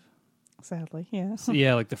have. Sadly, yeah. So,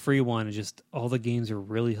 yeah, like the free one is just... All the games are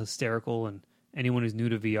really hysterical, and anyone who's new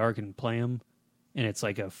to VR can play them. And it's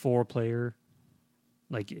like a 4-player...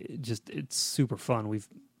 It's super fun. We've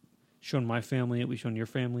shown my family it. We've shown your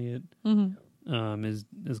family it. Mm-hmm.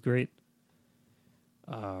 Is great.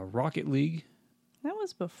 Rocket League. That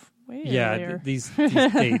was way yeah, earlier. These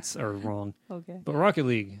dates are wrong. Okay. But Rocket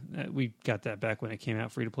League, we got that back when it came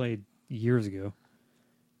out free to play years ago.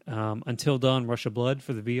 Until Dawn, Rush of Blood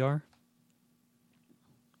for the VR.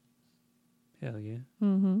 Hell yeah.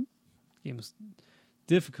 Mm-hmm. Game was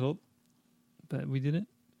difficult, but we did it.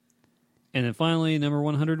 And then finally, number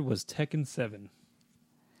 100 was Tekken 7.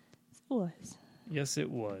 It was. Yes, it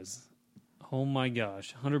was. Oh my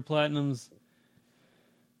gosh. 100 platinums.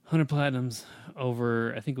 100 platinums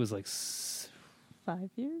over, I think it was like... 5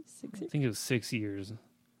 years? 6 years? I think it was 6 years.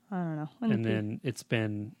 I don't know. And then it's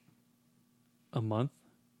been a month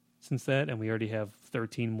since that, and we already have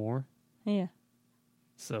 13 more. Yeah.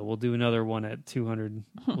 So we'll do another one at 200.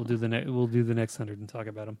 We'll do the next 100 and talk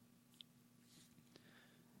about them.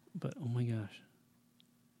 But oh my gosh.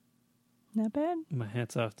 Not bad. My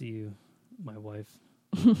hat's off to you, my wife.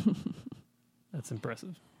 That's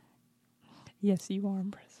impressive. Yes, you are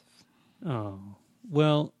impressive. Oh.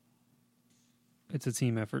 Well, it's a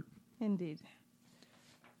team effort. Indeed.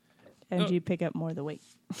 And you pick up more of the weight.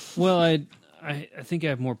 Well, I think I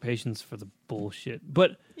have more patience for the bullshit,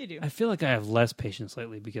 but You do. I feel like I have less patience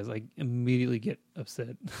lately because I immediately get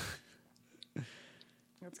upset.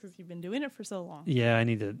 That's because you've been doing it for so long. Yeah,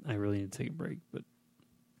 I really need to take a break, but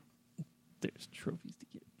there's trophies to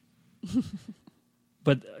get.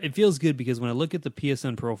 But it feels good because when I look at the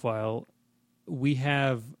PSN profile, we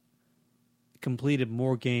have completed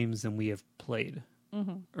more games than we have played.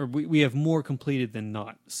 Mm-hmm. Or we have more completed than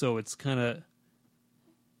not. So it's kind of,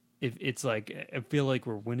 if it's like, I feel like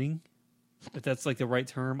we're winning. If that's like the right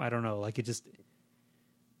term, I don't know. Like it just,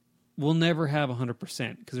 we'll never have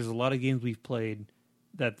 100% because there's a lot of games we've played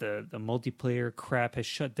that the multiplayer crap has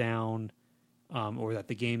shut down, or that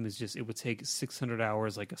the game is just, it would take 600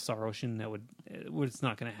 hours like a Star Ocean. That would, it's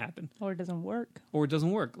not going to happen. Or it doesn't work. Or it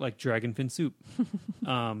doesn't work, like Dragonfin Soup.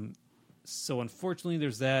 So unfortunately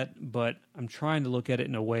there's that, but I'm trying to look at it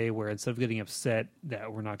in a way where instead of getting upset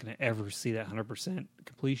that we're not going to ever see that 100%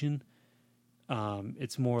 completion,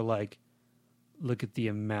 it's more like, look at the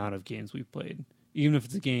amount of games we've played. Even if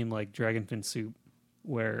it's a game like Dragonfin Soup,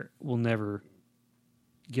 where we'll never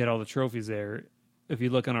get all the trophies there. If you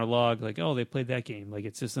look on our log, like, oh, they played that game. Like,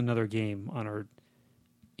 it's just another game on our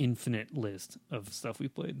infinite list of stuff we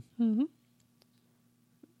played. Mm-hmm.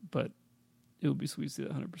 But it would be sweet to see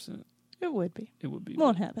that 100%. It would be. It would be.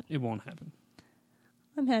 Won't happen. It won't happen.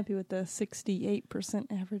 I'm happy with the 68%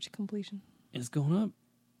 average completion. It's going up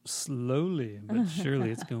slowly, but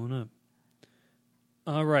surely it's going up.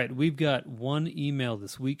 All right, we've got one email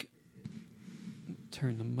this week.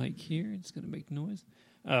 Turn the mic here. It's going to make noise.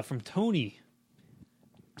 From Tony.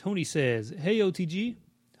 Tony says, "Hey, OTG.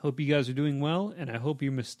 Hope you guys are doing well, and I hope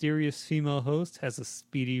your mysterious female host has a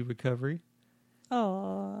speedy recovery."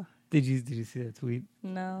 Oh, Did you see that tweet?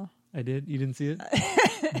 no. I did. You didn't see it?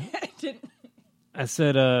 I didn't. I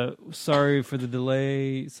said, sorry for the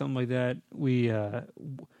delay, something like that. We,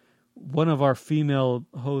 one of our female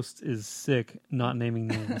hosts is sick, not naming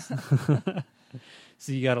names.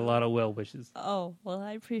 So you got a lot of well wishes. Oh, well,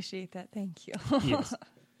 I appreciate that. Thank you. Yes.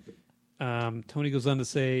 Tony goes on to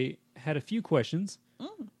say, had a few questions.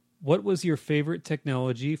 What was your favorite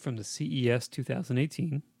technology from the CES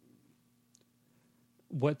 2018?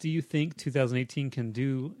 What do you think 2018 can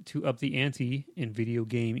do to up the ante in video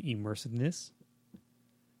game immersiveness?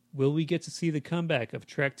 Will we get to see the comeback of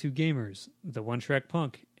Track 2 Gamers, the One Track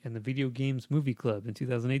Punk, and the Video Games Movie Club in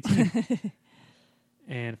 2018?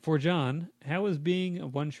 And for John, how is being a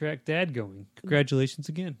one-track dad going? Congratulations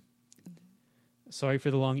again. Sorry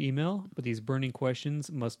for the long email, but these burning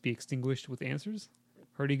questions must be extinguished with answers.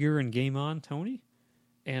 Herdiger and Game On, Tony.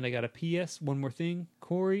 And I got a PS, one more thing.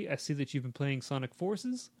 Corey, I see that you've been playing Sonic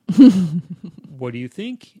Forces. What do you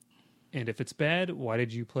think? And if it's bad, why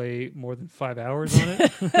did you play more than 5 hours on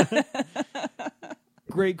it?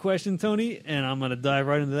 Great question, Tony, and I'm going to dive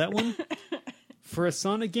right into that one. For a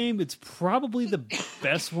Sonic game, it's probably the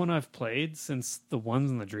best one I've played since the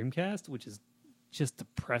ones on the Dreamcast, which is just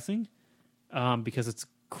depressing because it's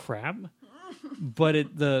crap. But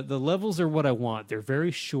the levels are what I want. They're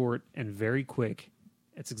very short and very quick.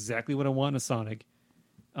 It's exactly what I want in a Sonic.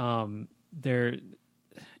 I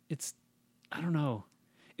don't know.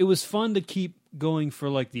 It was fun to keep going for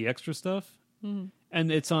like the extra stuff. Mm-hmm.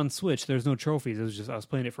 And it's on Switch. There's no trophies. It was just I was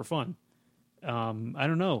playing it for fun. I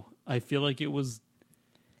don't know. I feel like it's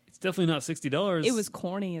definitely not $60. It was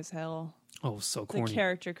corny as hell. Oh, so corny. The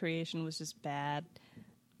character creation was just bad.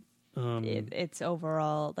 Um, It's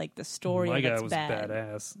overall like the story my of guy it's was bad,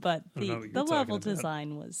 badass. but I don't know what the you're level talking about.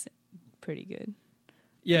 design was pretty good.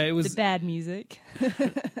 Yeah, it was. The bad music.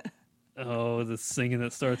 Oh, the singing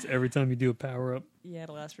that starts every time you do a power up. Yeah,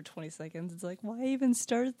 it'll last for 20 seconds. It's like, why even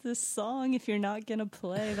start this song if you're not gonna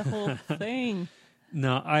play the whole thing?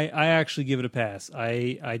 No, I actually give it a pass.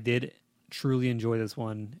 I did truly enjoy this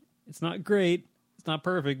one. It's not great. It's not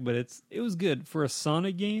perfect, but it was good for a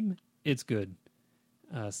Sonic game. It's good.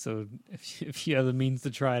 So if you have the means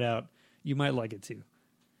to try it out, you might like it too.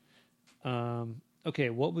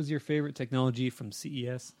 Okay, what was your favorite technology from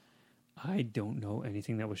CES? I don't know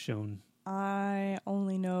anything that was shown. I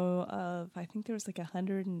only know of, I think there was like a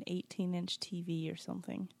 118-inch TV or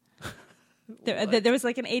something. There was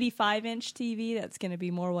like an 85-inch TV that's going to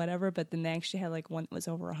be more whatever, but then they actually had like one that was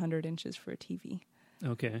over 100 inches for a TV.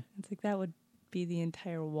 Okay. It's like that would be the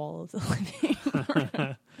entire wall of the living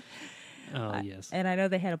room. Oh, yes. And I know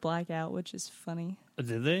they had a blackout, which is funny.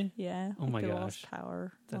 Did they? Yeah. Oh, my they gosh. lost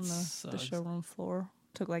power That on the sucks. showroom floor.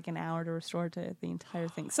 Took like an hour to restore to the entire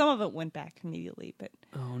thing. Some of it went back immediately, but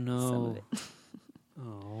Oh, some no. of it.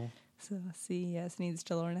 Oh, So CES needs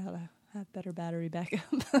to learn how to have better battery backup.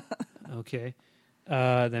 okay.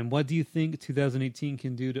 Then what do you think 2018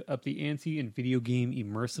 can do to up the ante in video game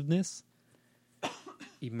immersiveness?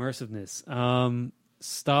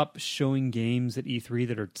 Stop showing games at E3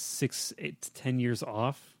 that are 6, 8 to 10 years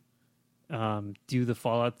off. Do the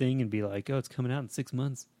Fallout thing and be like, oh, it's coming out in 6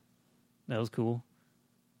 months. That was cool.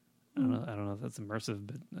 I don't know if that's immersive,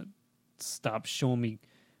 but stop showing me.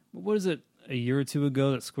 What is it? A year or two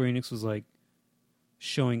ago, that Square Enix was like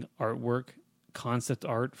showing artwork, concept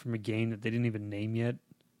art from a game that they didn't even name yet.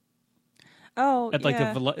 Oh, At like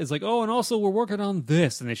yeah. it's like, oh, and also we're working on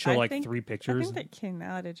this, and they show I like think- 3 pictures. I think that came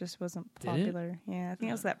out. It just wasn't Did it? popular. Yeah, I think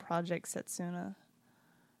it was that Project Setsuna.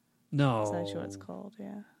 No, That's actually what it's called.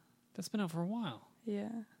 Yeah, that's been out for a while. yeah.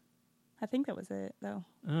 I think that was it though.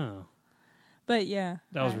 Oh, But yeah,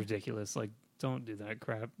 that was ridiculous. Like, don't do that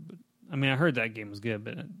crap. But I mean, I heard that game was good,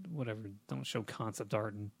 but whatever. Don't show concept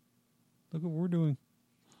art and look what we're doing.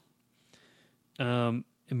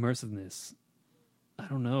 Immersiveness. I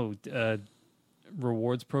don't know.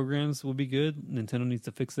 Rewards programs will be good. Nintendo needs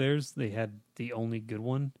to fix theirs. They had the only good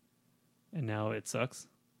one, and now it sucks.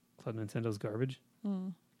 Club Nintendo's garbage.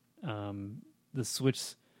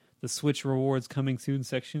 The Switch rewards coming soon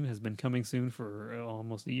section has been coming soon for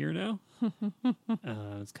almost a year now.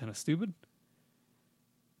 It's kind of stupid.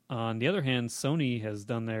 On the other hand, Sony has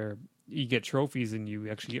done their, you get trophies and you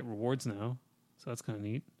actually get rewards now. So that's kind of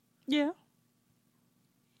neat. Yeah.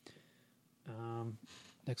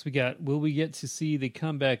 Next we got, will we get to see the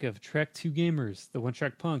comeback of Track 2 Gamers, the One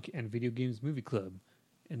Track Punk, and Video Games Movie Club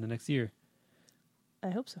in the next year?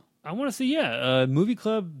 I hope so. I want to see, Movie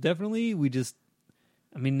Club, definitely.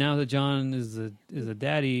 I mean, now that John is a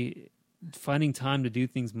daddy, finding time to do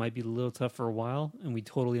things might be a little tough for a while, and we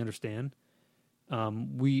totally understand.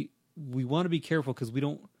 We want to be careful because we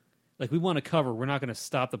don't, like, we want to cover. We're not going to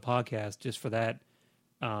stop the podcast just for that.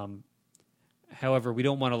 However, we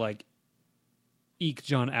don't want to, like, eke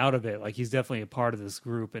John out of it. Like, he's definitely a part of this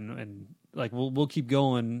group, and like, we'll keep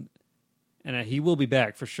going, and he will be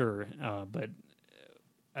back for sure. But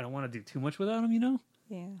I don't want to do too much without him, you know?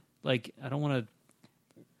 Yeah. Like, I don't want to.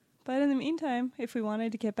 But in the meantime, if we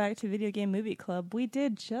wanted to get back to Video Game Movie Club, we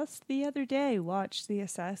did just the other day watch the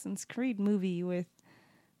Assassin's Creed movie with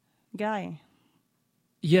Guy.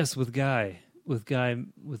 Yes, with Guy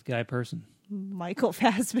person. Michael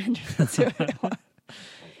Fassbender. That's who it was.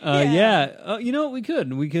 Yeah. You know what? We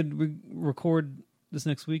could record this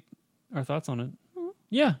next week. Our thoughts on it. Mm-hmm.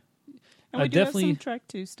 Yeah. And we do definitely have some Track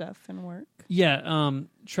 2 stuff in work. Yeah.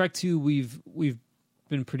 Track 2. We've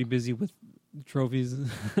been pretty busy with trophies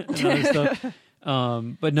and other stuff.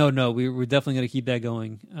 But no, we're definitely going to keep that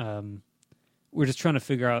going. We're just trying to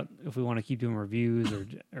figure out if we want to keep doing reviews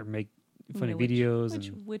or make funny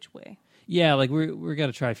videos. Which way? Yeah, like we're got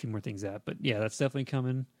to try a few more things out. But yeah, that's definitely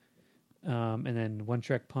coming. And then One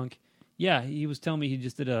Track Punk. Yeah, he was telling me he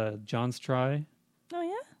just did a John's try. Oh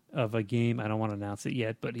yeah. Of a game. I don't want to announce it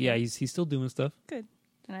yet, but yeah, he's still doing stuff. Good.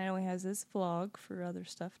 And I know he has this vlog for other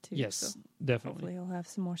stuff too. Yes, so definitely. Hopefully he'll have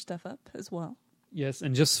some more stuff up as well. Yes,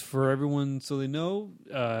 and just for everyone so they know,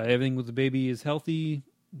 everything with the baby is healthy.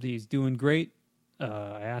 He's doing great.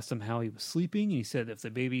 I asked him how he was sleeping, and he said if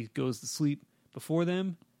the baby goes to sleep before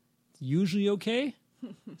them, it's usually okay.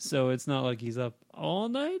 So it's not like he's up all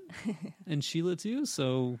night, and Sheila too.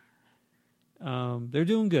 So they're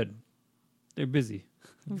doing good. They're busy,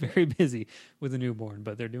 very busy with a newborn,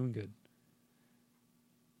 but they're doing good.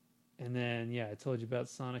 And then, yeah, I told you about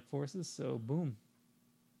Sonic Forces, so boom.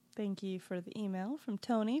 Thank you for the email from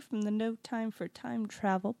Tony from the No Time for Time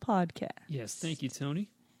Travel podcast. Yes, thank you, Tony.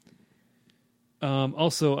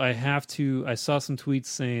 Also, I saw some tweets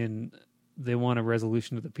saying they want a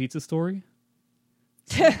resolution of the pizza story.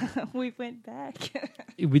 We went back.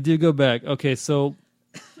 We did go back. Okay, so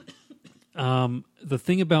the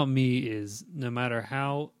thing about me is no matter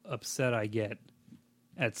how upset I get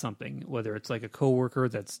at something, whether it's like a coworker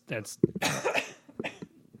that's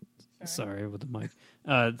sorry with the mic,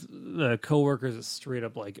 the coworkers is straight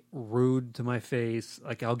up like rude to my face.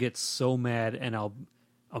 Like I'll get so mad and I'll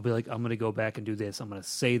be like, I'm gonna go back and do this. I'm gonna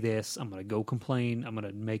say this. I'm gonna go complain. I'm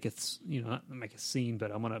gonna make it, not make a scene,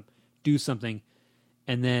 but I'm gonna do something.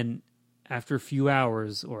 And then after a few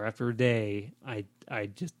hours or after a day, I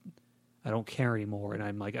don't care anymore, and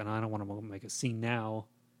I'm like, and I don't want to make a scene now.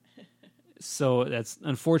 So that's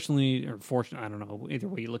unfortunately, or fortunately, I don't know. Either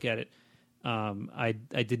way you look at it, I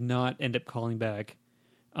did not end up calling back.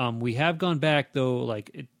 We have gone back though.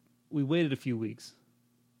 We waited a few weeks,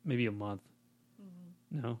 maybe a month.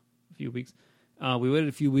 Mm-hmm. No, a few weeks. We waited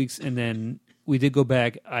a few weeks, and then we did go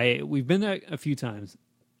back. We've been there a few times.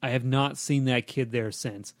 I have not seen that kid there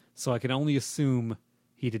since, so I can only assume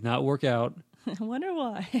he did not work out I wonder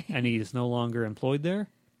why. and he's no longer employed there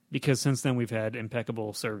because since then we've had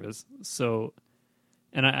impeccable service. So,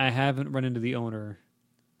 and I haven't run into the owner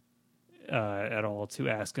at all to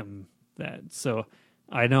ask him that. So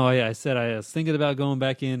I know I said I was thinking about going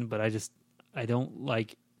back in, but I don't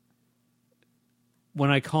like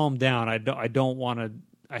when I calm down. I don't want to.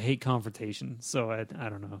 I hate confrontation, so I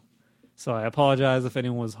don't know. So I apologize if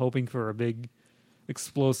anyone was hoping for a big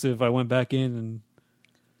explosive. I went back in and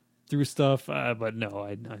threw stuff, but no,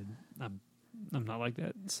 I'm not like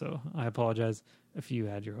that. So I apologize if you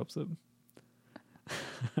had your hopes up.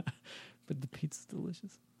 But the pizza's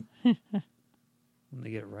delicious when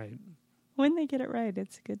they get it right. When they get it right,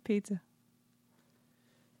 it's a good pizza.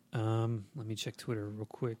 Let me check Twitter real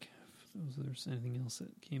quick. If there's anything else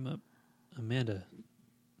that came up. Amanda,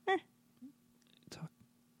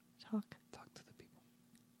 talk to the people.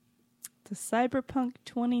 The Cyberpunk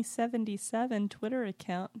 2077 Twitter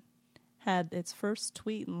account had its first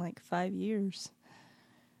tweet in like 5 years.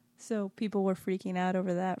 So people were freaking out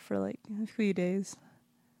over that for like a few days,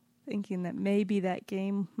 thinking that maybe that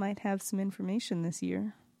game might have some information this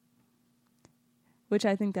year. Which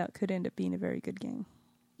I think that could end up being a very good game.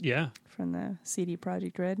 Yeah. From the CD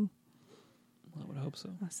Projekt Red. I would hope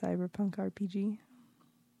so. A cyberpunk RPG.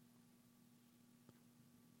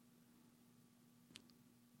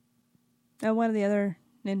 Now, one of the other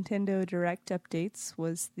Nintendo Direct updates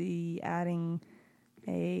was the adding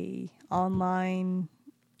a online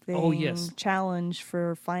challenge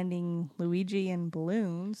for finding Luigi and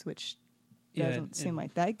balloons, which doesn't seem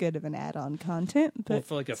like that good of an add-on content, but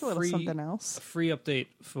for like it's a little something else. A free update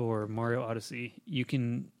for Mario Odyssey. You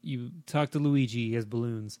talk to Luigi, he has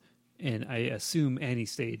balloons, and I assume any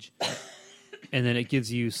stage. And then it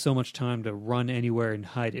gives you so much time to run anywhere and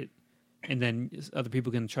hide it. And then other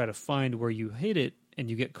people can try to find where you hid it, and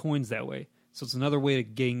you get coins that way. So it's another way to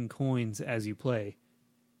gain coins as you play.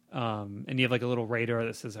 And you have like a little radar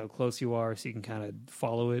that says how close you are, so you can kind of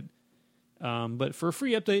follow it. But for a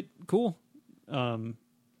free update, cool.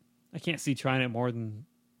 I can't see trying it more than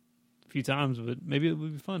a few times, but maybe it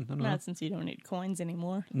would be fun. I don't know. Not since you don't need coins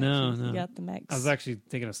anymore. No. You got the max. I was actually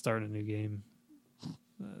thinking of starting a new game.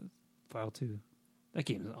 File 2. That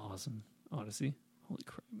game is awesome. Odyssey. Holy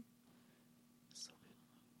crap. So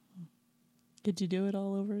good. Could you do it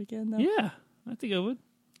all over again, though? Yeah, I think I would.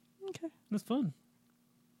 Okay. That's fun.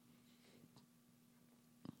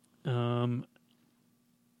 I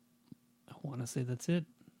want to say that's it.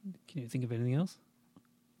 Can you think of anything else?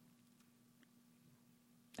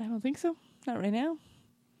 I don't think so. Not right now.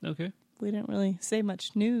 Okay. We didn't really say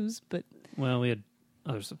much news, but... Well, we had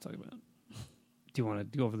other stuff to talk about. Do you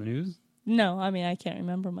want to go over the news? No, I mean, I can't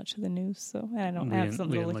remember much of the news, so I don't have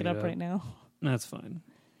something to look it up right now. That's fine.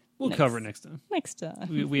 We'll cover it next time. Next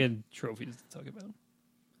time. We had trophies to talk about.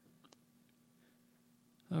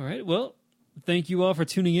 All right. Well, thank you all for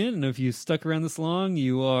tuning in. And if you stuck around this long,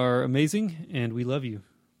 you are amazing, and we love you.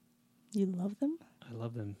 You love them? I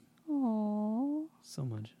love them. Aww. So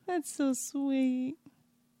much. That's so sweet.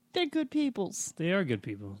 They're good peoples. They are good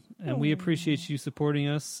people. And we appreciate you supporting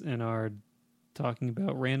us and our talking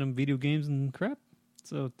about random video games and crap.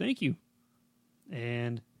 So thank you.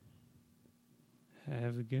 And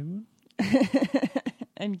have a good one.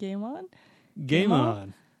 And game on? Game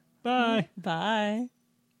on. Bye. Bye.